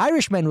 Oh, The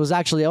Irishman was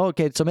actually,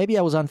 okay, so maybe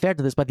I was unfair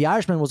to this, but The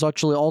Irishman was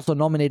actually also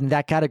nominated in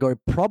that category,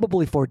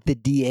 probably for the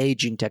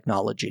de-aging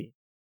technology.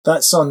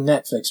 That's on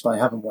Netflix, but I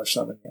haven't watched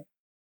that one yet.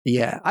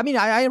 Yeah. I mean,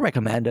 I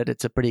recommend it.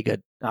 It's a pretty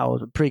good.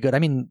 I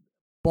mean,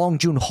 Bong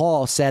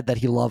Joon-ho said that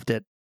he loved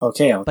it.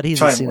 Okay, but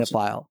he's a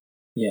cinephile.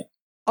 Yeah.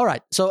 All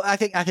right. So I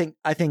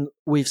think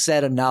we've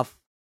said enough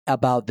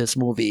about this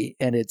movie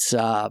and its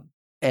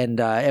and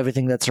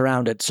everything that's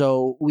around it.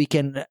 So we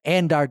can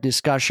end our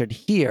discussion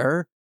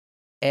here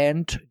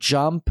and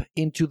jump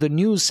into the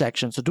news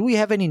section. So do we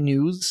have any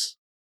news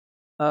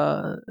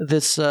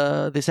this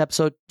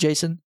episode,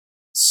 Jason?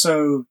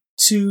 So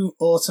 2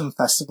 autumn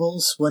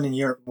festivals, one in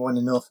Europe, one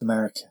in North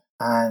America,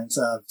 and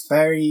a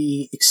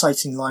very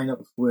exciting lineup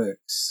of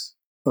works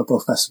for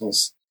both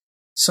festivals.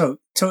 So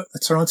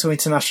Toronto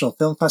International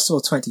Film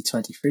Festival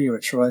 2023,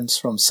 which runs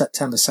from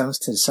September 7th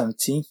to the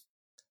 17th.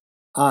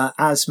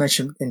 As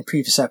mentioned in the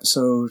previous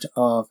episode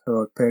of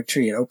Heroic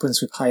Purgatory, it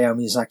opens with Hayao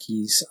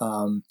Miyazaki's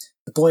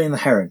The Boy and the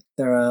Heron.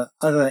 There are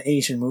other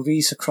Asian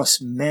movies across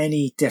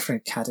many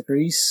different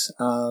categories,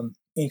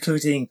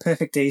 including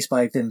Perfect Days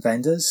by Wim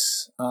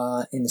Wenders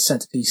in the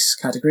centerpiece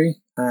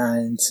category.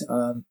 And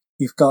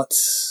you've got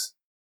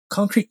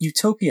Concrete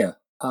Utopia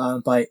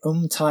by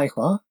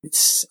Tai-hwa.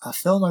 It's a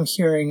film I'm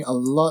hearing a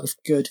lot of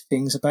good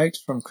things about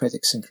from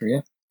critics in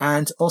Korea.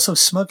 And also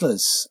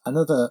Smugglers,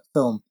 another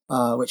film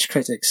which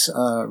critics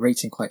are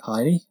rating quite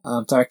highly,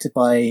 directed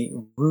by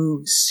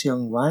Woo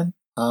Seung-wan.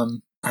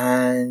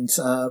 And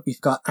we've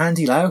got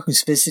Andy Lau,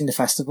 who's visiting the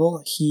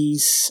festival.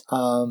 He's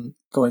going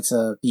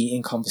to be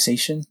in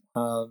conversation,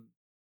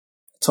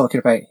 talking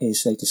about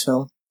his latest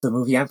film, the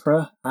movie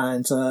Emperor.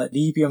 And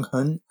Lee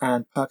Byung-hun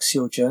and Park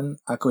Seo-joon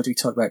are going to be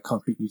talking about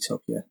Concrete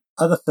Utopia.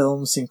 Other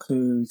films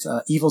include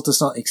Evil Does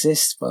Not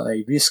Exist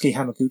by Ryusuke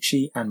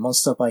Hamaguchi and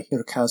Monster by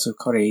Hirokazu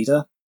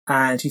Koreeda.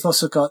 And we've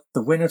also got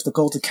the winner of the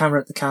Golden Camera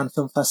at the Cannes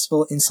Film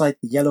Festival, Inside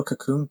the Yellow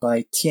Cocoon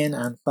by Tien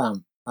An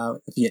Pham, a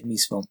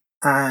Vietnamese film.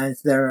 And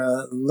there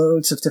are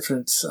loads of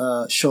different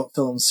short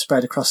films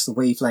spread across the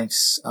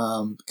wavelengths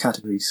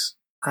categories.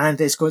 And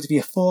there's going to be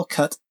a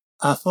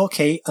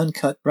 4K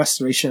uncut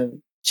restoration of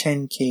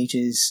Chen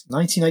Cage's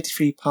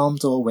 1993 Palme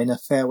d'Or winner,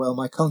 Farewell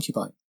My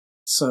Concubine.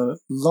 So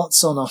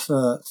lots on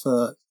offer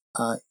for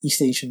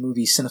East Asian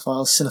movie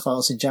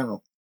cinephiles in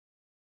general.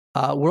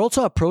 We're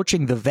also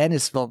approaching the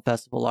Venice Film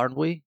Festival, aren't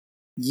we?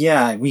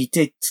 Yeah, we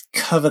did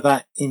cover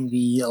that in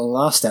the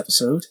last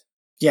episode.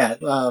 Yeah,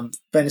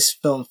 Venice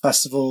Film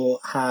Festival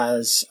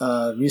has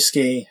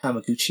Ryusuke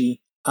Hamaguchi,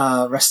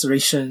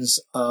 restorations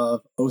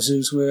of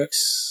Ozu's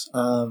works.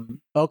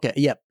 Okay,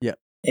 yep.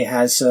 It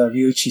has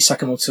Ryuichi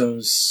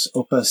Sakamoto's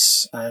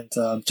opus, and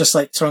just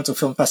like Toronto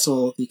Film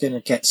Festival, you're going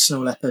to get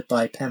Snow Leopard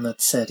by Pema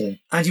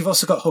Tserin. And you've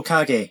also got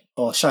Hokage,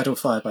 or Shadow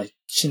Fire by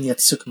Shinya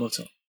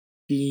Tsukamoto.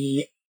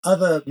 The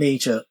other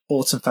major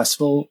autumn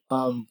festival,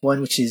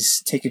 one which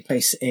is taking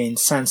place in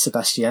San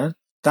Sebastian,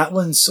 that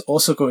one's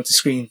also going to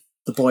screen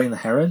The Boy and the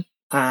Heron,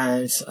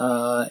 and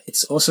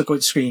it's also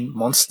going to screen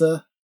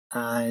Monster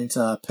and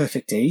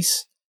Perfect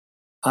Days.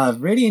 A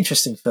really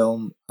interesting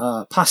film,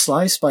 Past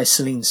Lives by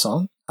Celine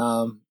Song,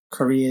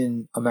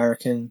 Korean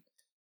American.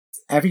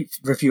 Every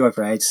review I've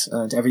read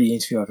and every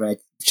interview I've read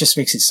just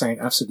makes it sound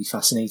absolutely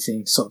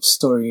fascinating. Sort of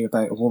story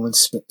about a woman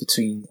split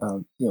between,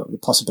 the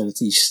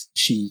possibilities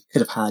she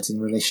could have had in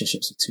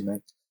relationships with two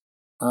men,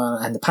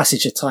 and the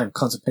passage of time,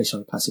 contemplation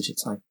on the passage of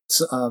time.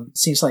 So,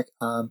 seems like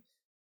a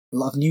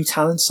lot of new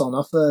talents on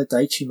offer.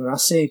 Daichi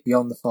Murase,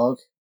 Beyond the Fog,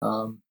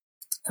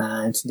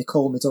 and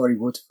Nicole Midori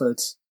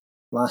Woodford,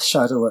 Last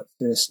Shadow at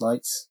First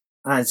Light.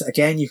 And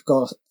again, you've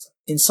got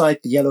Inside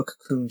the Yellow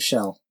Cocoon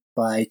Shell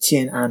by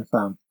Tien An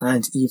Pham,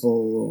 and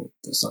Evil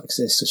Does Not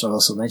Exist, which I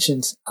also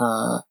mentioned.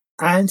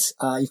 And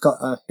you've got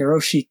a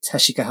Hiroshi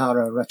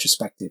Teshigahara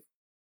retrospective,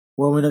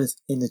 Woman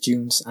in the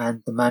Dunes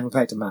and The Man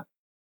Without the Map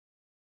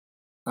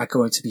are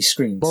going to be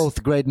screened.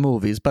 Both great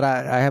movies, but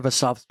I have a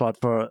soft spot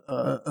for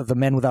The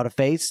Man Without a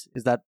Face.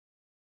 Is that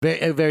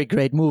a very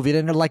great movie?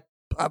 And like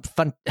a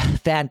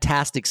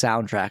fantastic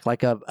soundtrack,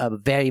 like a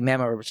very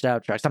memorable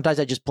soundtrack. Sometimes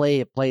I just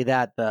play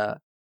that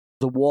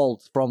the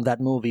waltz from that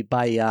movie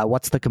by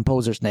what's the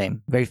composer's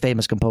name? Very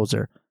famous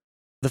composer.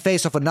 The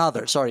Face of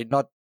Another. Sorry,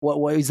 not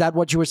what is that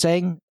what you were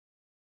saying?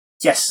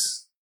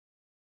 Yes.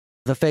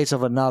 The Face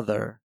of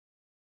Another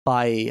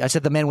by, I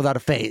said The Man Without a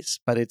Face,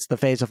 but it's The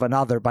Face of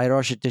Another by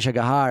Hiroshi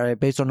Teshigahara,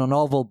 based on a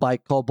novel by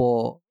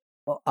Kobo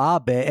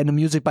Abe and the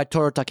music by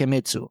Toru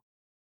Takemitsu.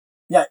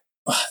 Yeah,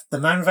 The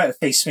Man Without a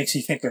Face makes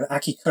me think of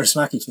Aki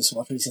Kaurismäki for some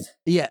odd reason.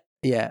 Yeah,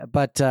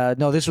 but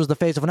no, this was The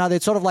Face of Another.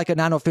 It's sort of like an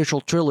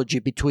unofficial trilogy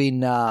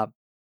between all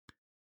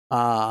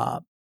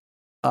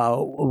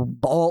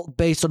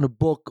based on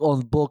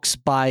books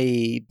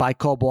by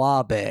Kobo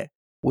Abe,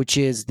 which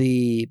is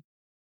the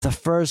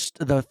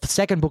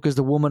second book is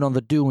The Woman on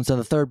the Dunes, and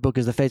the third book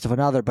is The Face of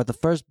Another. But the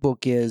first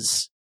book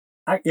is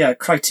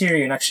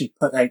Criterion actually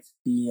put out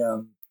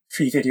the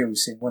 3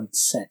 videos in one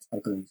set, I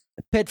believe.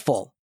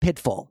 Pitfall.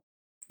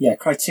 Yeah,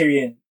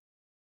 Criterion.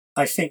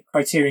 I think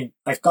Criterion.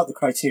 I've got the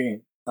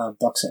Criterion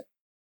box set.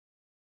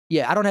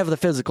 Yeah, I don't have the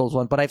physicals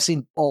one, but I've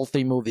seen all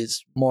 3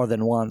 movies more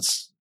than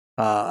once.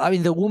 I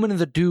mean, The Woman in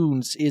the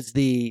Dunes is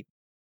the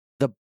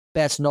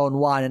best known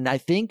one, and I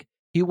think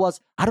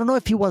I don't know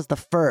if he was the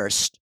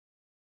first,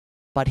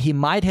 but he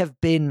might have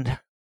been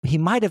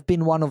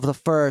one of the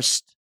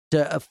first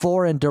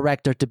foreign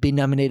director to be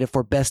nominated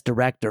for Best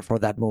Director for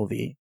that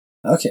movie.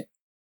 Okay.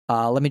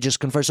 Let me just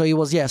confirm. So he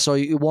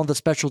won the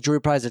special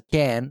jury prize at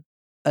Cannes,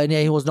 and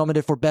he was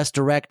nominated for Best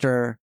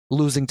Director,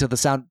 losing to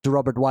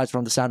Robert Wise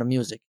from The Sound of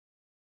Music.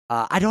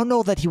 I don't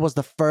know that he was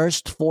the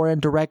first foreign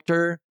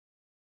director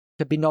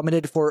to be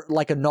nominated for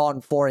like a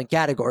non-foreign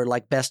category,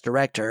 like Best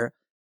Director.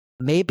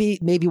 Maybe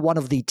one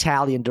of the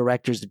Italian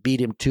directors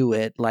beat him to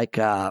it, like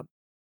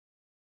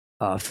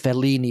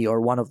Fellini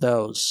or one of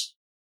those.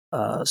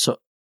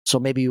 So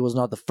maybe he was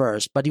not the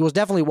first, but he was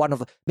definitely one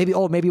of maybe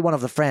one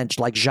of the French,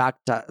 like Jacques.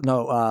 I don't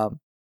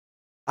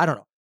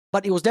know,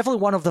 but he was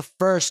definitely one of the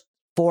first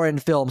foreign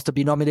films to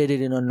be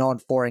nominated in a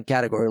non-foreign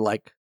category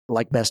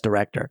like Best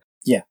Director.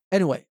 Yeah.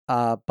 Anyway,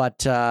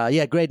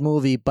 great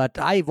movie. But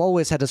I've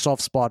always had a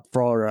soft spot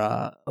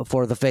for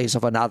The Face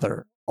of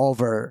Another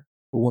over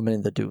Woman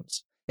in the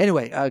Dunes.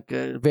 Anyway,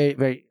 very,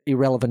 very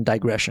irrelevant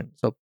digression.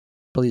 So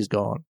please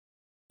go on.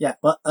 Yeah,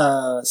 well,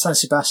 San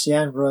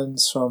Sebastian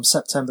runs from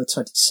September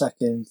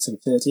 22nd to the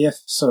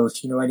 30th. So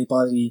if you know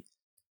anybody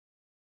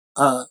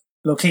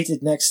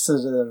located next to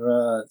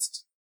the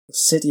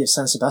city of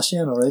San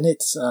Sebastian or in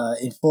it,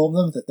 inform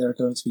them that there are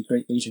going to be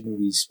great Asian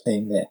movies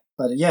playing there.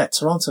 But yeah,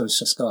 Toronto's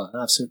just got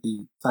an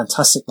absolutely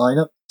fantastic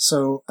lineup.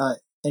 So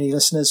any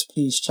listeners,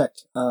 please check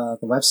the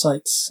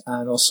website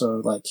and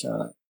also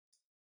the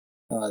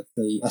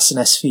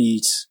SNS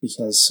feed,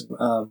 because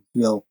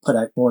we'll put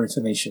out more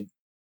information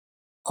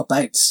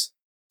about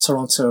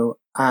Toronto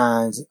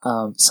and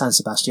San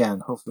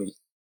Sebastian, hopefully.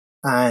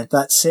 And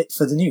that's it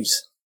for the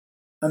news.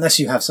 Unless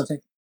you have something.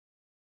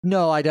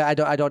 No, I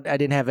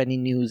didn't have any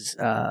news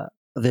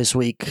this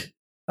week,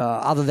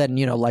 other than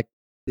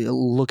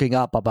looking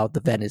up about the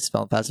Venice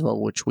Film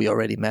Festival, which we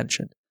already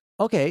mentioned.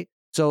 Okay,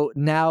 so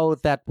now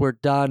that we're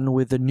done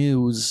with the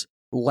news,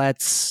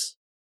 let's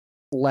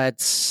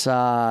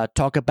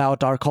talk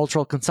about our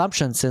cultural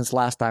consumption since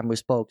last time we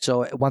spoke.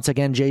 So once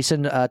again,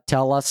 Jason,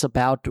 tell us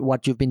about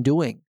what you've been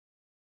doing.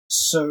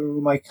 So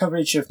my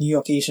coverage of New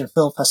York Asian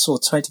Film Festival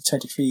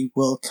 2023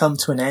 will come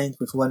to an end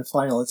with one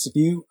final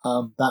interview.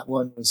 That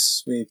one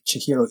was with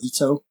Chihiro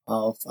Ito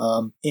of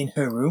In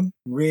Her Room.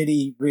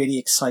 Really, really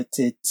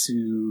excited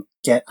to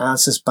get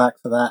answers back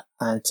for that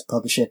and to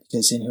publish it,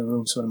 because In Her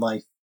Room is one of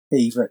my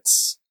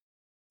favorites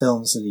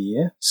films of the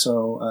year.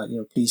 So,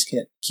 please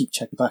keep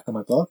checking back on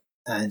my blog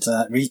and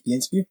read the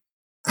interview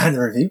and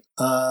the review.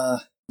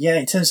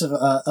 In terms of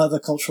other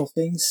cultural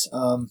things,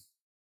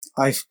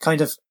 I've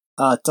kind of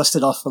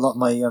dusted off a lot of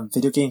my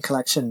video game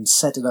collection and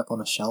set it up on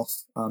a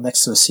shelf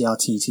next to a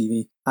CRT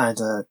TV and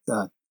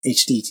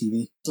HD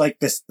TV.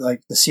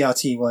 The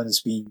CRT one has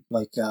been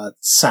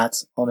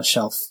sat on a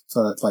shelf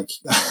for Well,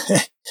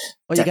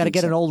 you got to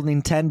get an old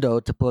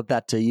Nintendo to put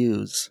that to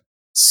use.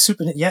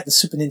 The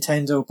Super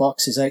Nintendo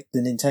box is out. The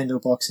Nintendo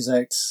box is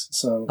out.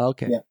 So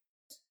okay,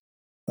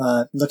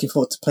 yeah. Looking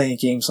forward to playing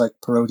games like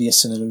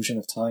Parodius and Illusion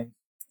of Time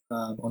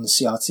on the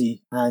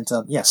CRT, and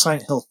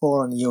Silent Hill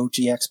 4 on the OG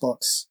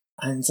Xbox.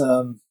 And,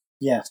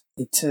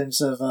 in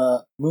terms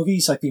of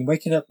movies, I've been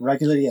waking up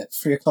regularly at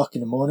 3 o'clock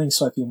in the morning,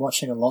 so I've been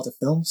watching a lot of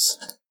films.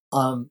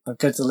 I'm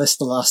going to list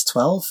the last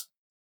 12.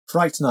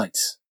 Fright Night,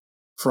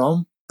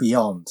 From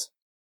Beyond,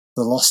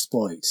 The Lost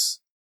Boys,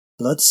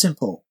 Blood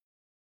Simple,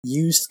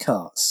 Used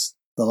Cars,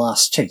 The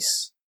Last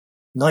Chase,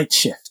 Night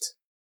Shift,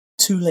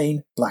 Two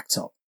Lane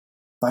Blacktop,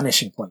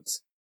 Vanishing Point,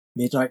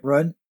 Midnight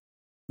Run,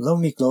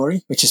 Lonely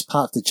Glory, which is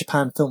part of the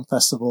Japan Film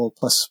Festival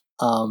plus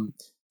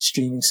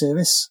streaming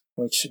service,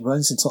 which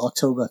runs until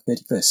October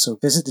 31st. So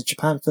visit the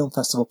Japan Film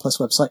Festival Plus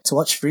website to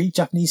watch free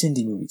Japanese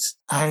indie movies.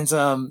 And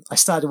I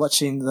started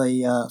watching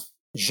the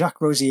Jacques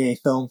Rosier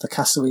film, The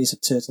Castaways of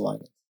Turtle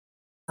Island.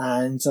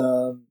 And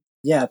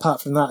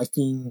apart from that, I've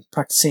been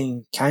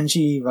practicing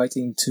kanji,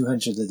 writing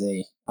 200 a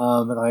day.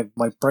 And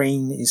my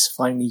brain is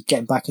finally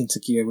getting back into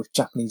gear with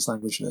Japanese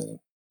language learning.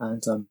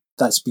 And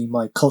that's been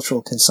my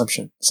cultural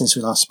consumption since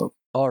we last spoke.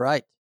 All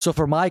right. So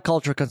for my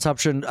culture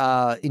consumption,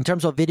 in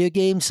terms of video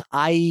games,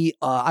 I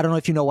don't know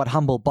if you know what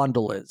Humble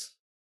Bundle is.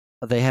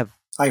 I've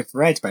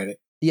read about it.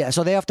 Yeah,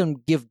 so they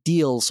often give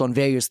deals on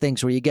various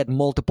things where you get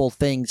multiple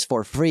things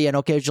for free, and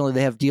occasionally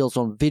they have deals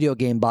on video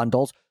game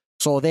bundles.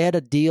 So they had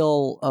a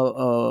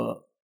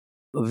deal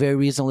very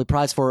reasonably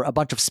priced for a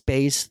bunch of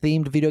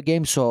space-themed video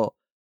games. So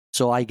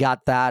I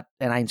got that,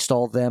 and I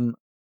installed them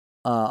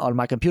on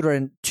my computer.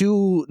 And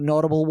two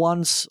notable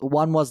ones.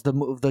 One was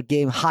the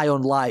game High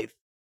on Life.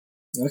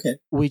 Okay.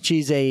 Which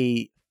is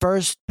a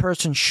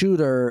first-person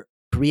shooter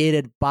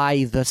created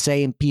by the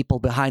same people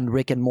behind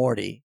Rick and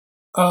Morty.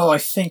 Oh, I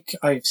think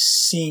I've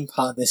seen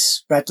part of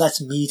this. Red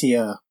Letter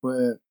Media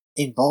were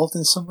involved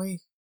in some way?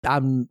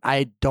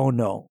 I don't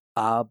know.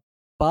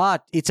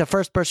 But it's a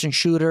first-person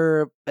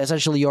shooter.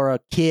 Essentially, you're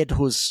a kid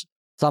who's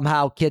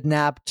somehow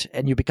kidnapped,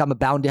 and you become a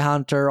bounty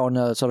hunter on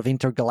a sort of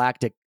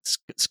intergalactic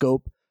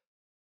scope.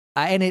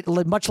 And it,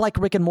 much like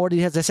Rick and Morty,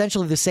 has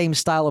essentially the same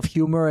style of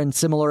humor and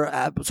similar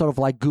sort of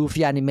like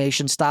goofy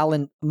animation style.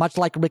 And much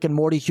like Rick and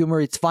Morty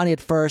humor, it's funny at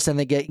first and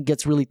it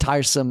gets really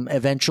tiresome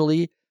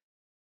eventually.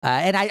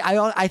 And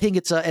I think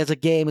as a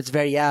game, it's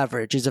very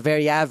average. It's a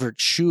very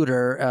average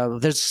shooter.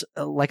 There's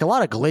like a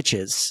lot of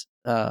glitches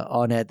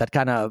on it that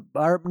kind of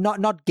are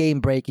not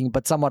game breaking,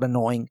 but somewhat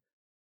annoying.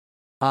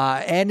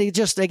 And it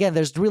just, again,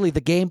 there's really,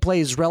 the gameplay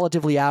is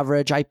relatively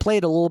average. I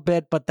played a little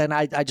bit, but then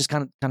I just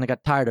kind of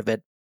got tired of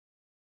it.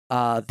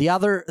 The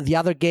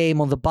other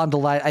game on the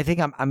bundle I think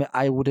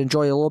I would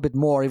enjoy a little bit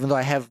more, even though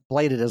I have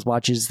played it as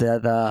much, is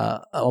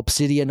the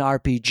Obsidian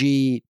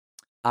RPG,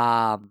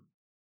 the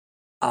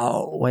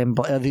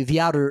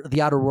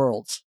Outer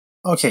Worlds.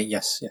 Okay,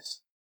 yes.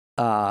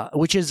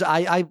 Which is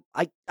I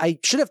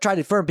should have tried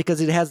it first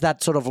because it has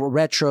that sort of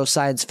retro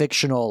science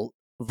fictional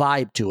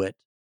vibe to it.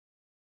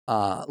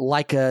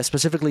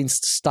 specifically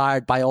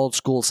inspired by old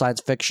school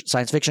science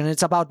fiction. And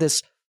it's about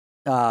this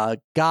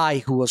guy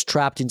who was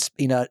trapped in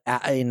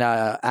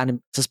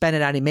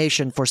suspended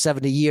animation for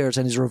 70 years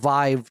and is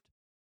revived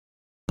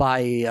by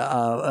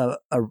a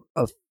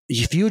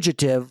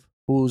fugitive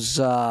who's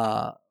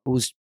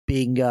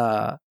being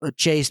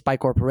chased by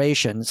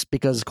corporations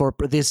because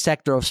this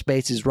sector of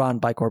space is run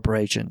by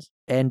corporations.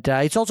 And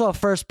it's also a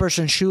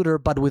first-person shooter,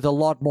 but with a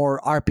lot more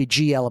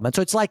RPG elements.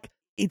 So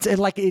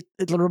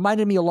it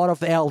reminded me a lot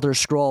of Elder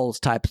Scrolls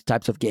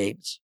types of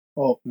games.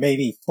 Or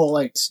maybe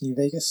Fallout New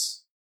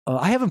Vegas?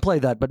 I haven't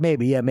played that, but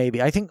maybe.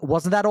 I think,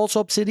 wasn't that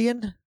also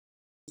Obsidian?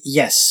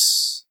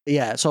 Yes.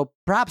 Yeah, so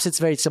perhaps it's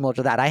very similar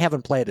to that. I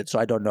haven't played it, so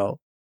I don't know.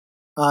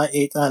 A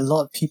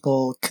lot of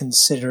people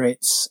consider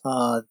it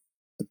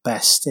the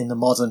best in the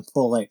modern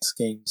Fallout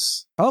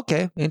games.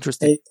 Okay,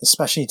 interesting.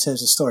 Especially in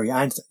terms of story.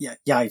 And yeah,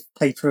 I've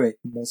played through it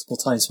multiple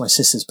times. My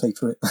sister's played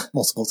through it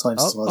multiple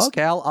times as well.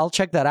 Okay, I'll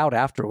check that out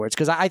afterwards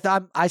because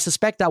I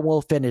suspect I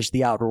will finish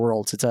the Outer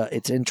Worlds.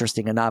 It's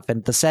interesting enough,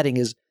 and the setting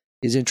is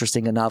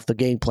interesting enough. The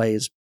gameplay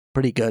is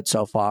pretty good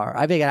so far.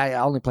 I think I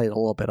only played a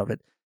little bit of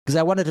it because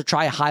I wanted to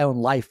try High on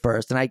Life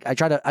first, and I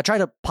try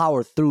to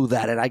power through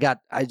that, and I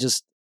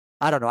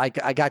don't know, I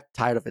got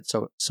tired of it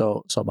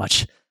so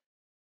much.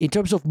 In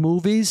terms of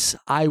movies,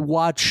 I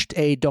watched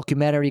a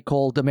documentary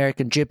called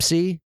American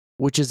Gypsy,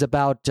 which is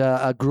about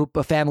a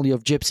family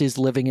of gypsies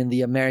living in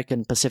the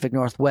American Pacific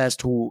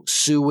Northwest who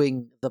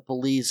suing the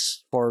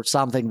police for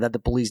something that the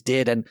police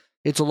did. And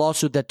it's a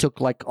lawsuit that took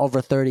like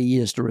over 30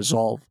 years to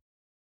resolve.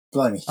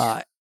 Blimey.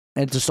 And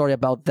it's a story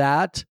about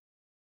that.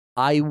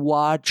 I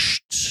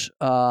watched,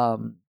 with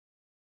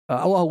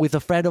a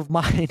friend of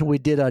mine, we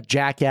did a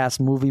Jackass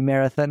movie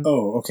marathon.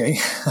 Oh, okay.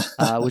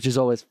 Which is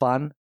always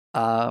fun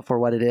for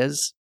what it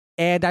is.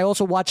 And I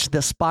also watched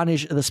the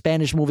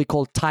Spanish movie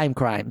called Time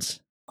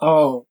Crimes.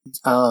 Oh,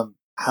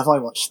 have I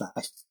watched that?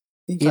 I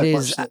think I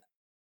watched it.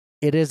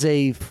 It is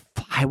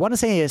I want to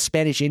say a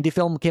Spanish indie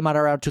film, came out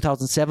around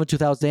 2007,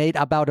 2008,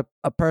 about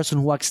a person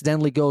who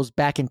accidentally goes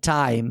back in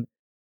time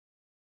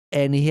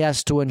and he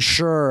has to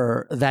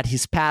ensure that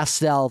his past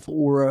self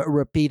will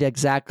repeat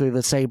exactly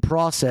the same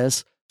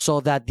process so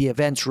that the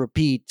events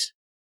repeat,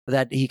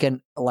 that he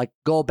can like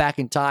go back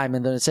in time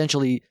and then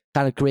essentially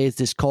kind of creates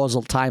this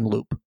causal time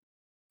loop.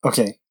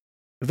 Okay.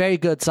 Very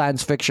good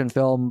science fiction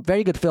film.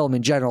 Very good film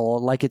in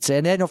general.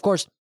 And then of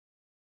course,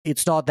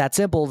 it's not that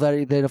simple.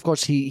 Then of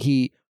course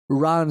he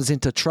runs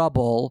into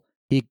trouble.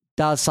 He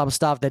does some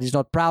stuff that he's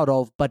not proud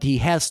of, but he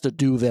has to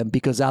do them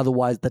because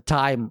otherwise the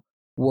time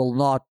will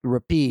not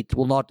repeat,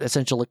 will not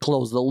essentially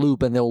close the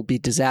loop, and there will be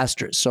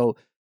disasters. So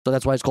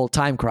that's why it's called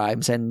Time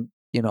Crimes. And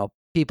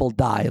people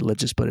die.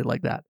 Let's just put it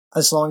like that.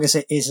 As long as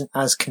it isn't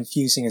as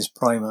confusing as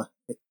Primer,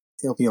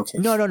 it'll be okay.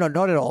 No,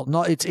 not at all.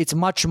 No, it's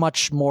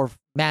much more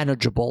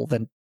manageable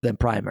than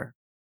Primer.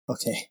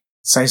 Okay,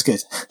 sounds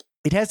good.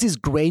 It has this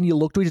grainy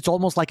look to it. It's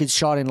almost like it's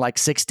shot in like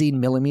 16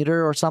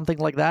 millimeter or something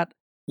like that.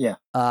 Yeah.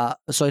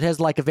 So it has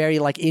like a very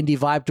like indie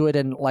vibe to it,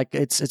 and like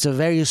it's a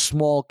very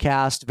small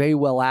cast, very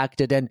well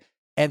acted, and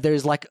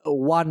there's like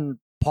one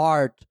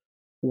part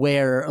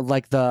where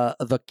like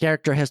the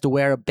character has to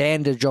wear a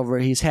bandage over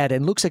his head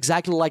and looks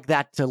exactly like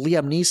that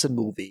Liam Neeson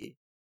movie.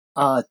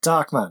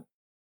 Darkman,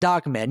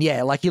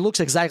 yeah, like he looks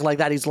exactly like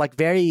that. He's like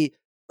very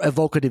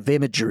evocative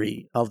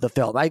imagery of the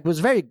film. Like, it was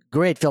a very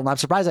great film. I'm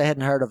surprised I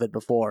hadn't heard of it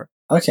before.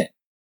 Okay.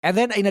 And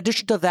then in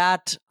addition to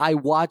that, I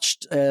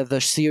watched the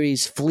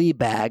series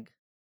Fleabag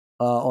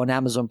on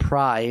Amazon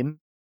Prime.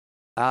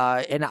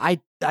 And I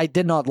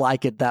did not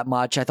like it that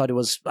much. I thought it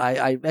was,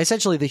 I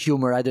essentially the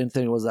humor, I didn't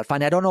think it was that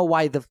funny. I don't know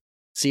why the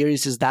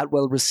series is that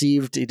well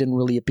received. It didn't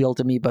really appeal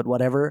to me, but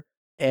whatever.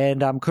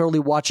 And I'm currently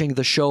watching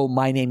the show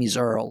My Name is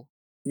Earl.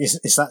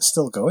 Is that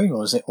still going,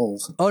 or is it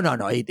old? Oh, no.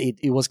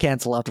 It was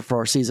canceled after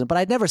 4 seasons, but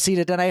I'd never seen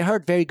it, and I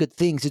heard very good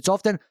things. It's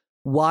often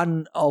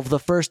one of the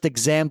first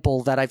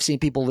example that I've seen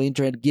people on the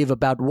internet give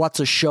about what's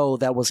a show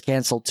that was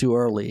canceled too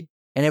early.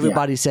 And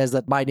everybody says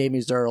that My Name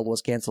is Earl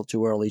was canceled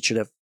too early. It should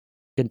have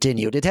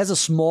continued. It has a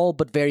small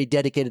but very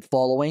dedicated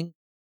following,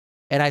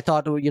 and I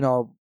thought,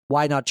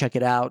 why not check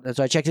it out? And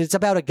so I checked it. It's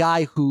about a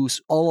guy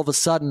who's all of a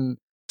sudden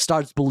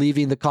starts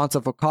believing the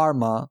concept of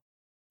karma,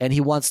 and he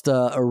wants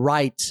to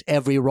right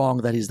every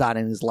wrong that he's done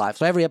in his life.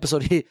 So every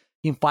episode he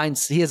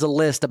has a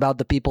list about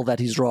the people that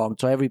he's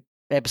wronged. So every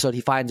episode he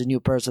finds a new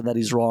person that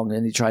he's wronged,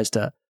 and he tries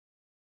to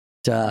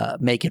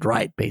make it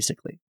right,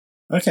 basically.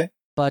 Okay.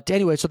 But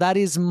anyway, so that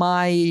is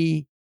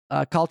my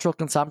cultural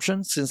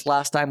consumption since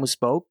last time we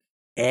spoke.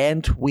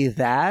 And with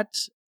that,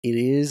 it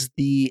is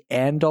the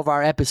end of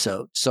our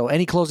episode. So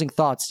any closing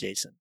thoughts,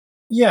 Jason?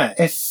 Yeah,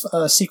 if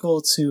a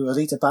sequel to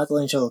Alita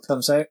Battle Angel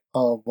comes out,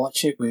 I'll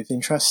watch it with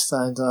interest,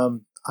 and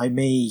I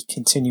may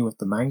continue with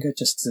the manga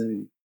just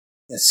to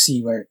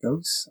see where it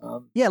goes.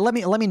 Yeah, let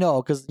me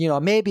know, because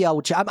maybe I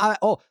would.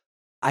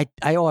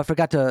 I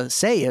forgot to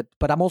say it,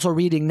 but I'm also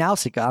reading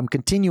Nausicaa. I'm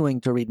continuing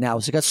to read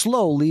Nausicaa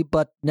slowly,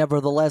 but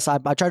nevertheless, I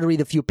try to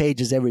read a few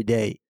pages every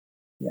day.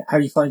 Yeah, how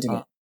are you finding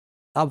it?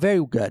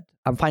 Very good.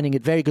 I'm finding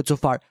it very good so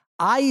far.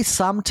 I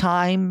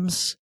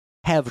sometimes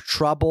have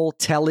trouble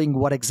telling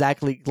what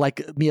exactly, like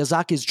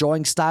Miyazaki's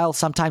drawing style.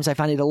 Sometimes I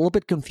find it a little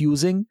bit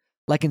confusing.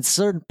 Like in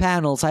certain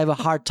panels, I have a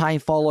hard time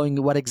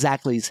following what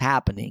exactly is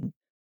happening.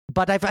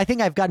 But I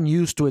think I've gotten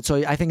used to it, so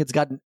I think it's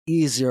gotten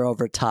easier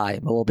over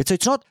time a little bit. So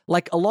it's not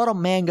like a lot of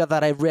manga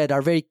that I've read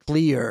are very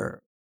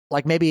clear.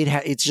 Like maybe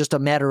it's just a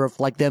matter of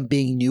like them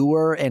being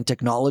newer and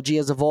technology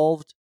has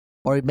evolved,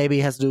 or maybe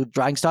it has to do with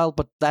drawing style.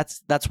 But that's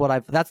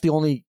the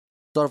only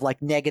sort of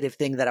like negative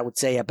thing that I would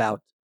say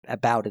about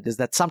it, is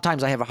that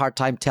sometimes I have a hard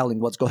time telling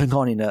what's going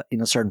on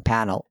in a certain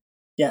panel.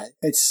 Yeah,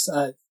 it's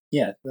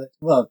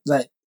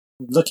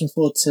looking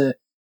forward to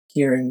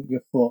hearing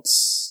your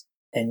thoughts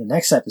in the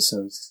next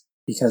episode,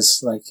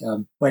 because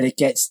when it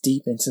gets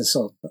deep into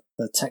sort of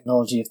the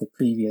technology of the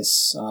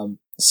previous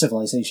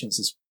civilizations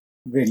is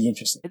really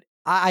interesting.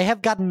 I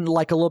have gotten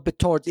like a little bit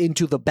towards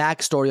into the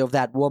backstory of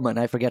that woman.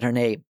 I forget her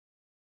name.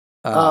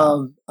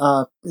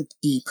 The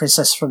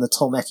princess from the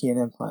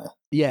Tolmekian Empire.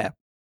 Yeah.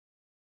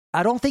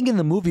 I don't think in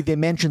the movie they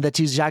mentioned that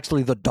she's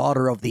actually the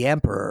daughter of the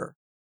emperor.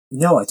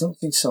 No, I don't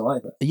think so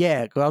either.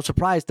 Yeah, I was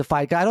surprised to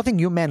find. I don't think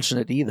you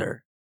mentioned it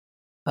either.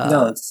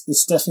 No,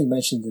 it's definitely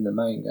mentioned in the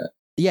manga.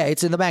 Yeah,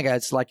 it's in the manga.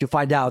 It's like you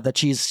find out that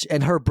she's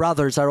and her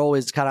brothers are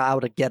always kind of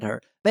out to get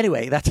her. But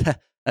anyway, that's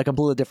a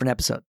completely different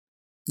episode.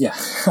 Yeah.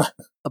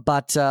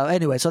 But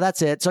anyway, so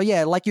that's it. So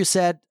yeah, like you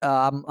said,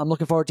 I'm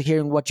looking forward to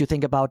hearing what you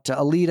think about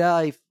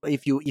Alita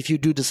if you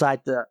do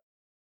decide to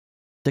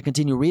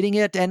continue reading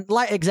it. And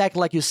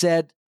exactly like you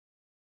said,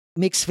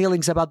 mixed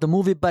feelings about the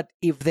movie, but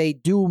if they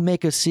do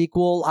make a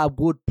sequel, I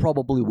would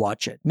probably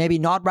watch it. Maybe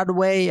not right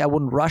away. I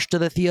wouldn't rush to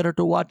the theater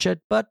to watch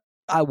it, but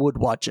I would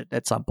watch it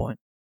at some point.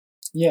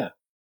 Yeah.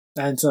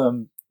 And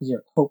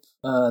hope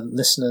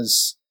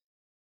listeners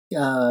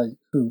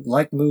who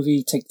like the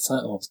movie take the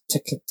time, or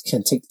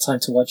can take the time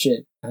to watch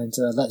it and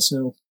let us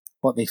know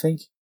what they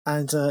think.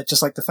 And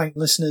just like to thank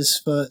listeners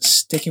for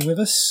sticking with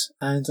us,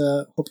 and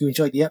hope you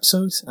enjoyed the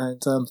episode.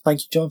 And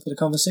thank you, John, for the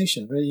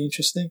conversation. Really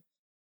interesting.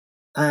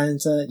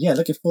 And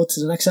looking forward to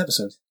the next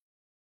episode.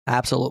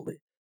 Absolutely.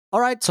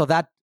 All right, so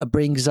that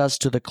brings us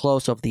to the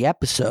close of the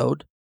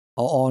episode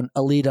on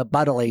Alita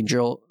Battle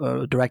Angel,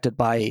 directed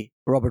by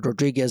Robert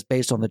Rodriguez,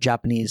 based on the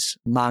Japanese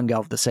manga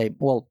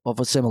of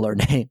a similar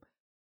name.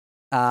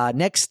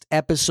 Next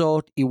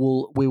episode, we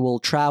will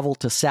travel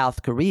to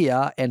South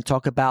Korea and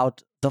talk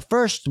about the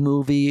first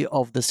movie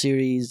of the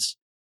series,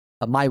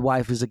 My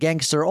Wife is a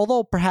Gangster,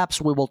 although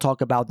perhaps we will talk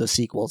about the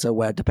sequels,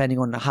 depending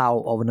on how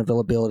of an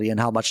availability and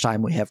how much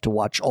time we have to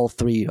watch all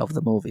three of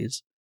the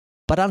movies.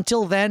 But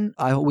until then,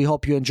 we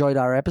hope you enjoyed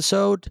our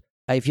episode.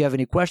 If you have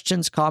any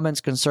questions,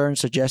 comments,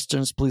 concerns,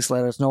 suggestions, please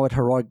let us know at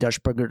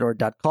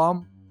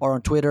heroic-purgatory.com or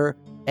on Twitter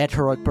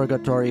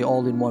 @heroicpurgatory,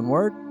 all in one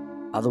word.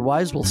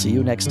 Otherwise, we'll see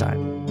you next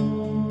time.